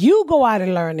 you go out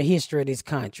and learn the history of this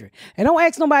country. And don't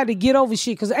ask nobody to get over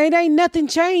shit, because ain't nothing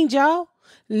changed, y'all.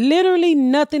 Literally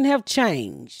nothing have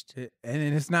changed. And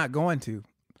it's not going to.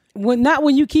 Not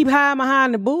when you keep hiding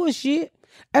behind the bullshit.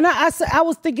 And I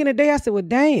was thinking today, I said, well,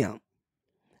 damn.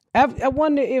 I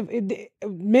wonder if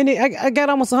I got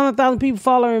almost 100,000 people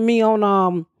following me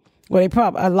on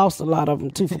I lost a lot of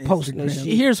them too for posting this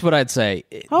shit. Here's what I'd say.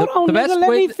 Hold on, nigga, let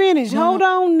me finish. Hold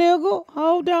on, nigga.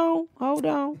 Hold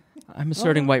on. I'm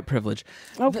asserting white privilege.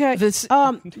 Okay.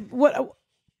 What?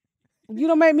 You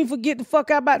don't make me forget the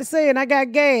fuck I about to say, and I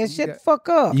got gas. Shut the fuck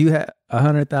up. You have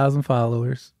 100,000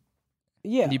 followers.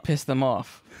 Yeah. You pissed them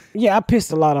off. Yeah, I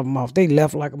pissed a lot of them off. They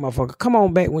left like a motherfucker. Come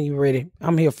on back when you're ready.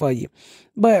 I'm here for you.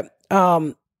 But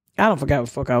I don't forget what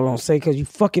the fuck I was going to say because you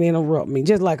fucking interrupt me.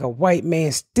 Just like a white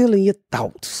man stealing your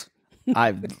thoughts.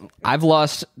 I've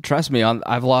lost, trust me,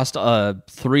 I've lost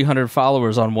 300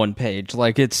 followers on one page.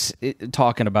 Like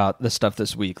talking about this stuff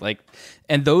this week. Like,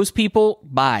 and those people,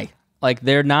 bye. Like,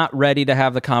 they're not ready to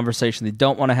have the conversation. They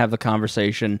don't want to have the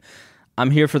conversation.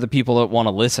 I'm here for the people that want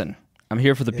to listen. I'm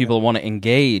here for the people that want to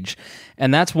engage.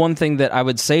 And that's one thing that I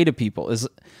would say to people is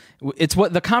it's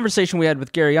what the conversation we had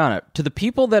with Garyana. To the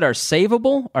people that are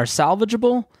savable, are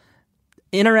salvageable,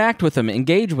 interact with them,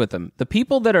 engage with them. The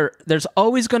people that are, there's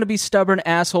always going to be stubborn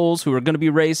assholes who are going to be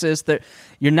racist. That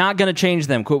you're not going to change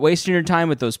them. Quit wasting your time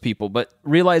with those people. But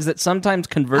realize that sometimes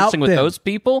conversing with those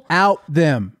people. Out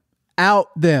them.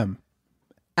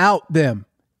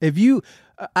 If you,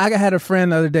 I had a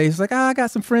friend the other day. He's like, I got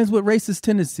some friends with racist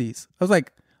tendencies. I was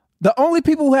like, the only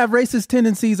people who have racist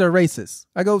tendencies are racist.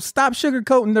 I go, stop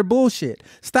sugarcoating their bullshit.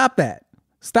 Stop that.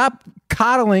 Stop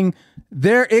coddling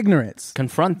their ignorance.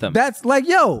 Confront them. That's like,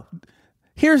 yo,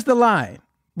 here's the line.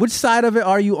 Which side of it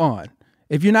are you on?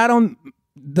 If you're not on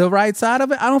the right side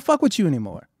of it, I don't fuck with you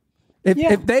anymore.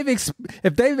 If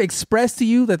they've expressed to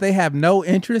you that they have no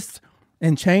interest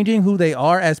in changing who they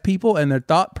are as people and their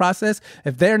thought process,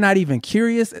 if they're not even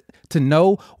curious to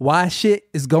know why shit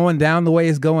is going down the way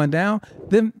it's going down,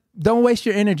 then don't waste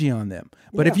your energy on them.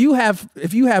 But if you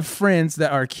have friends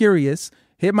that are curious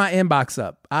hit my inbox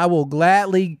up. I will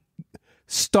gladly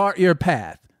start your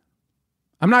path.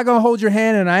 I'm not going to hold your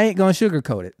hand and I ain't going to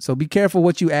sugarcoat it. So be careful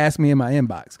what you ask me in my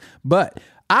inbox. But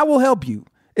I will help you.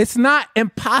 It's not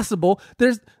impossible.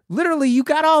 There's literally, you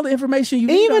got all the information you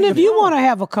need. Even if you want to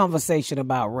have a conversation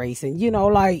about race and, you know,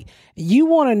 like you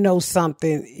want to know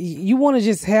something, you want to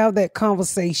just have that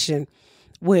conversation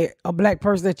with a black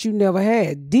person that you never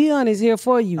had. Deon is here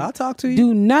for you. I'll talk to you.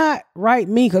 Do not write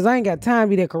me because I ain't got time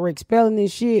to be that correct spelling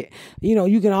this shit. You know,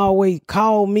 you can always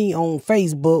call me on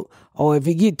Facebook, or if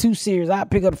it get too serious, I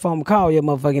pick up the phone and call your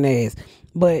motherfucking ass.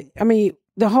 But I mean,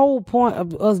 the whole point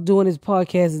of us doing this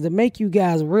podcast is to make you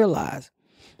guys realize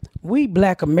we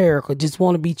Black America just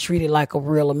want to be treated like a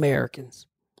real Americans.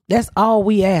 That's all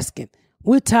we asking.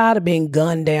 We're tired of being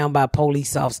gunned down by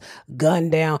police officers.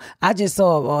 Gunned down. I just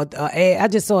saw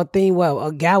a thing where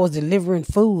a guy was delivering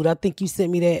food. I think you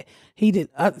sent me that. He did.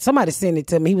 Somebody sent it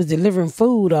to me. He was delivering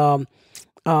food.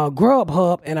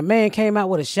 Grubhub, and a man came out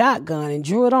with a shotgun and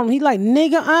drew it on him. He like,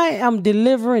 nigga, I am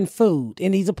delivering food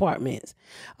in these apartments.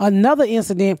 Another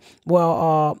incident.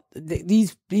 Well,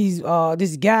 this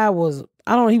guy was.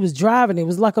 I don't know, he was driving. It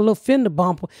was like a little fender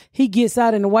bumper. He gets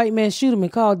out and the white man shoot him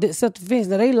and called self-defense.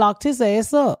 Now they locked his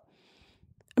ass up.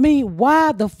 I mean,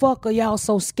 why the fuck are y'all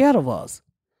so scared of us?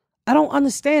 I don't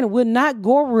understand it. We're not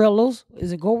gorillas.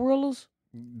 Is it gorillas?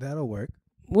 That'll work.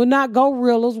 We're not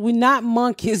gorillas. We're not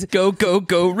monkeys. Go,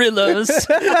 gorillas.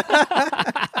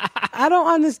 I don't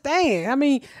understand. I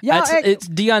mean, y'all it's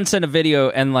Deon sent a video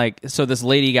and like, so this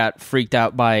lady got freaked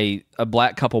out by a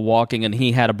black couple walking and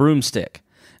he had a broomstick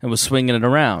and was swinging it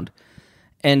around.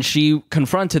 And she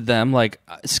confronted them, like,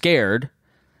 scared.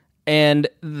 And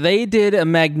they did a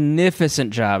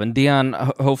magnificent job. And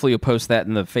Deon, hopefully you'll post that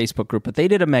in the Facebook group. But they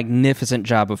did a magnificent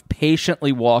job of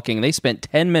patiently walking. They spent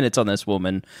 10 minutes on this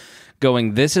woman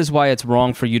going, this is why it's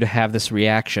wrong for you to have this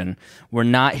reaction. We're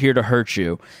not here to hurt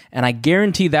you. And I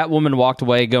guarantee that woman walked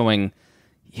away going,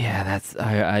 yeah, that's...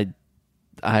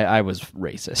 I was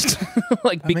racist.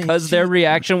 Like, because their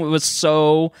reaction was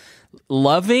so...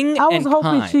 loving. I was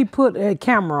hoping kind. she put a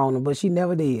camera on her, but she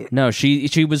never did. No,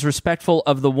 she was respectful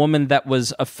of the woman that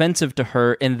was offensive to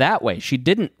her in that way. She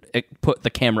didn't put the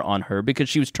camera on her because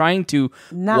she was trying to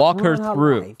walk her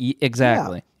through.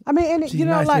 Exactly. Yeah. I mean, and she's you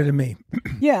know, nicer like to me.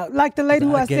 Yeah, like the lady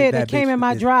who I said that came in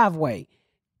my driveway.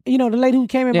 You know, the lady who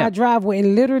came in my driveway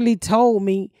and literally told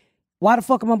me, "Why the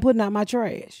fuck am I putting out my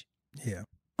trash?" Yeah.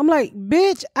 I'm like,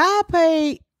 bitch, I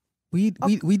paid. We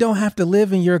don't have to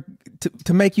live in your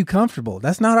to make you comfortable.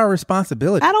 That's not our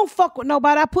responsibility. I don't fuck with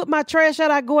nobody. I put my trash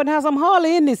out. I go in the house. I'm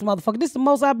hardly in this motherfucker. This is the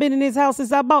most I've been in this house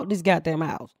since I bought this goddamn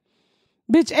house.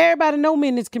 Bitch, everybody know me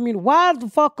in this community. Why the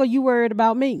fuck are you worried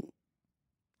about me?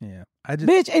 Yeah,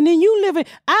 bitch, and then you live in.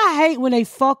 I hate when they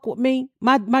fuck with me.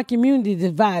 My community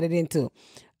divided into.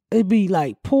 It'd be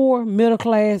like poor, middle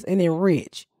class, and then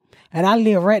rich. And I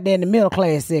live right there in the middle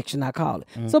class section, I call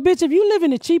it. So, bitch, if you live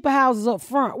in the cheaper houses up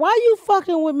front, why are you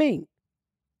fucking with me?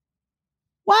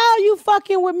 Why are you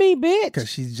fucking with me, bitch? Because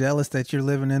she's jealous that you're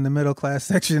living in the middle class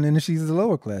section and she's the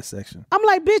lower class section. I'm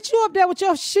like, bitch, you up there with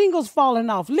your shingles falling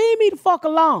off. Leave me the fuck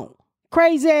alone.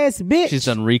 Crazy ass bitch. She's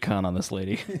done recon on this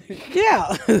lady.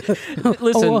 Yeah.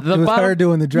 Listen, it was her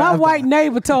doing the drive. My white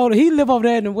neighbor told her he live over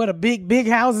there and where the big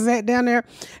houses at down there.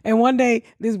 And one day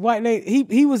this white lady,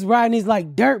 he was riding his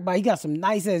like dirt bike. He got some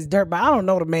nice ass dirt bike. I don't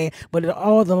know the man, but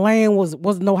all the land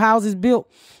wasn't no houses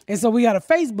built. And so we got a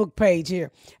Facebook page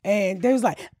here. And they was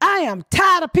like, I am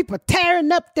tired of people tearing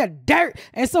up the dirt.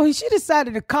 And so she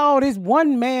decided to call this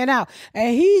one man out.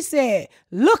 And he said,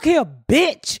 look here,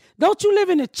 bitch. Don't you live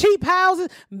in the cheap houses?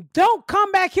 Don't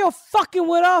come back here fucking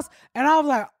with us. And I was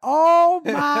like, oh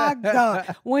my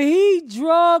God. When he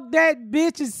drugged that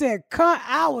bitch and said, cunt,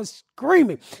 I was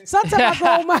screaming. Sometimes I go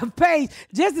on my page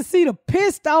just to see the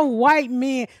pissed off white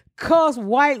men cuss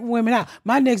white women out.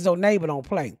 My next door neighbor don't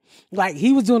play. Like,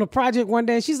 he was doing a project one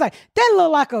day and she's like, that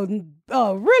look like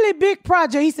a really big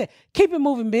project. He said, keep it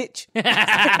moving, bitch.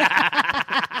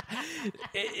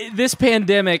 This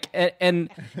pandemic,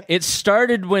 and it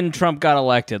started when Trump got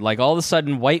elected. Like, all of a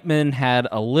sudden, white men had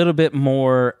a little bit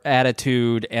more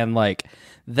attitude, and like,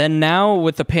 then now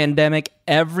with the pandemic,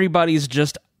 everybody's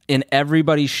just in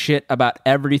everybody's shit about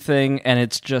everything, and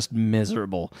it's just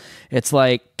miserable. It's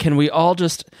like, can we all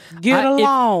just get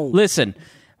along? Listen,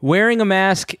 wearing a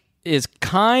mask is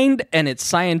kind and it's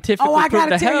scientifically I proven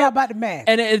gotta to tell you help. about the mask.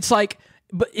 And it's like,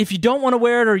 but if you don't want to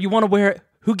wear it or you want to wear it,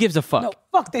 who gives a fuck? No,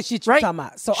 fuck that shit you're talking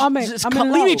about. So I'm in leave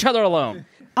Lowe's. each other alone.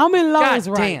 I'm in Lowe's,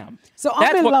 God right? Damn. So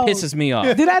that's I'm in what Lowe's. pisses me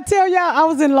off. Did I tell y'all I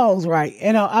was in Lowe's, right?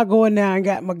 And I go in there and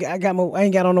I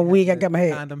ain't got on a wig. I got my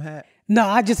hat. Condom hat. No,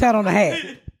 I just had on a hat.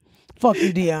 Fuck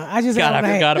you, Deon. I just God,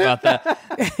 I forgot about that.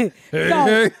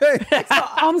 So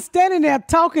I'm standing there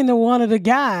talking to one of the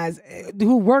guys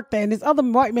who worked there, and this other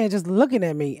white man just looking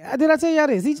at me. Did I tell y'all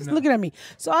this? He just looking at me.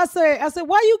 So I said,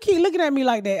 why you keep looking at me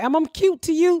like that? I'm cute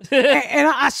to you? and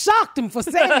I shocked him for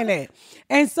saying that.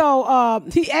 And so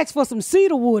he asked for some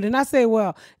cedar wood, and I said,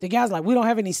 well, the guy's like, we don't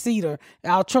have any cedar.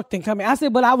 Our truck didn't come in. I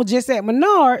said, but I was just at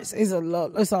Menards.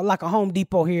 It's like a Home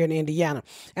Depot here in Indiana.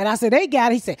 And I said, they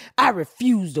got it. He said, I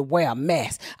refuse to wear a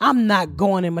mask. I'm not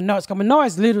going in Menards, because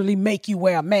Menards literally make you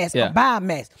wear a mask or buy a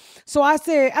mask. So I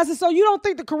said, so you don't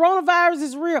think the coronavirus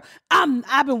is real?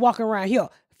 I've been walking around here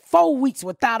 4 weeks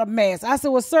without a mask. I said,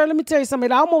 well, sir, let me tell you something.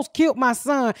 It almost killed my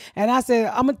son. And I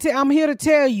said, I'm here to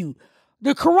tell you,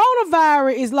 the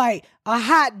coronavirus is like a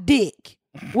hot dick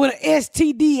with an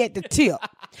STD at the tip.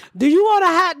 Do you want a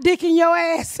hot dick in your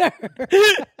ass, sir?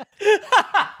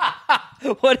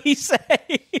 What'd he say?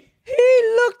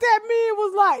 He looked at me and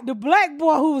was like, the black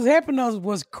boy who was helping us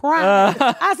was crying.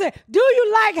 I said, do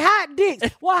you like hot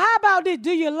dicks? Well, how about this?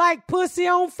 Do you like pussy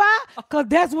on fire? Because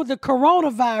that's what the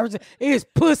coronavirus is,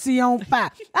 pussy on fire.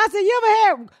 I said, you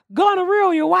ever had gonorrhea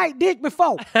on your white dick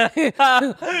before?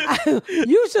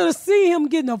 You should have seen him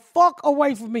getting the fuck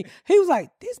away from me. He was like,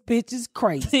 this bitch is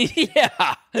crazy.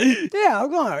 Yeah. Yeah, I'm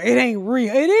going, it ain't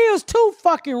real. It is too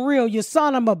fucking real, you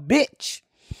son of a bitch.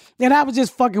 And I was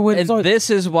just fucking with him. And so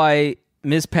this is why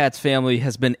Ms. Pat's family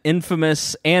has been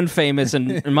infamous and famous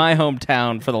in my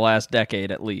hometown for the last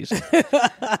decade at least.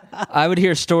 I would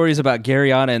hear stories about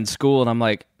Garyana in school, and I'm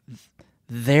like,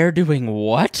 they're doing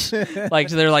what? Like,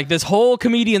 they're like, this whole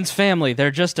comedian's family, they're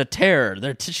just a terror.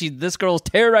 This girl's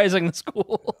terrorizing the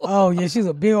school. Oh, yeah, she's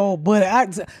a big old buddy. I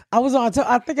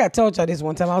think I told y'all this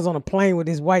one time. I was on a plane with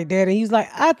this white dad, and he's like,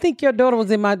 I think your daughter was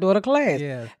in my daughter's class.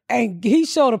 Yeah. And he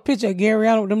showed a picture of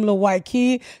Garyana with them little white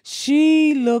kids.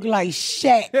 She looked like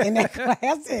Shaq in that class.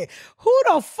 I said, who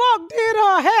the fuck did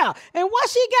her hair? And why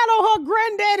she got on her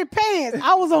granddaddy pants?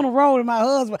 I was on the road with my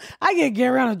husband. I get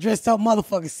Garyana dressed up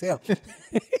motherfucking self.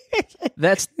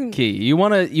 That's key. You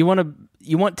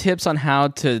want tips on how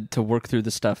to work through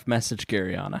the stuff, message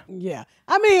Garyana. Yeah.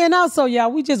 I mean, and also, y'all,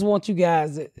 we just want you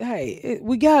guys,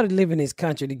 we got to live in this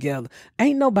country together.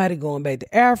 Ain't nobody going back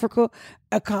to Africa.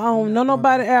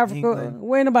 Nobody Africa. England.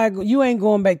 Where nobody you ain't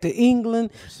going back to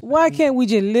England. Why can't we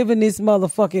just live in this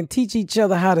motherfucking, teach each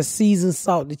other how to season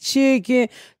salt the chicken,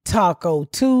 Taco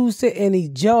Tuesday, and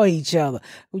enjoy each other?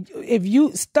 If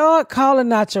you start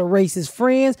calling out your racist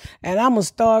friends, and I'm going to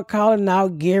start calling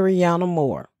out Garyana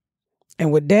more.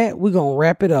 And with that, we're going to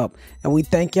wrap it up. And we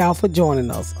thank y'all for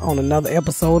joining us on another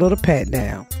episode of The Pat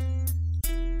Down.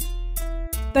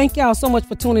 Thank y'all so much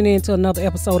for tuning in to another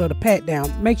episode of The Pat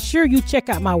Down. Make sure you check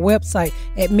out my website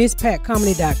at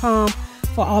misspatcomedy.com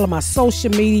for all of my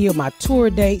social media, my tour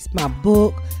dates, my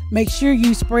book. Make sure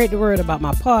you spread the word about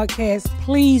my podcast.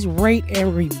 Please rate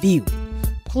and review.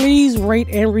 Please rate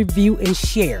and review and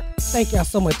share. Thank y'all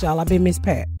so much, y'all. I've been Miss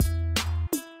Pat.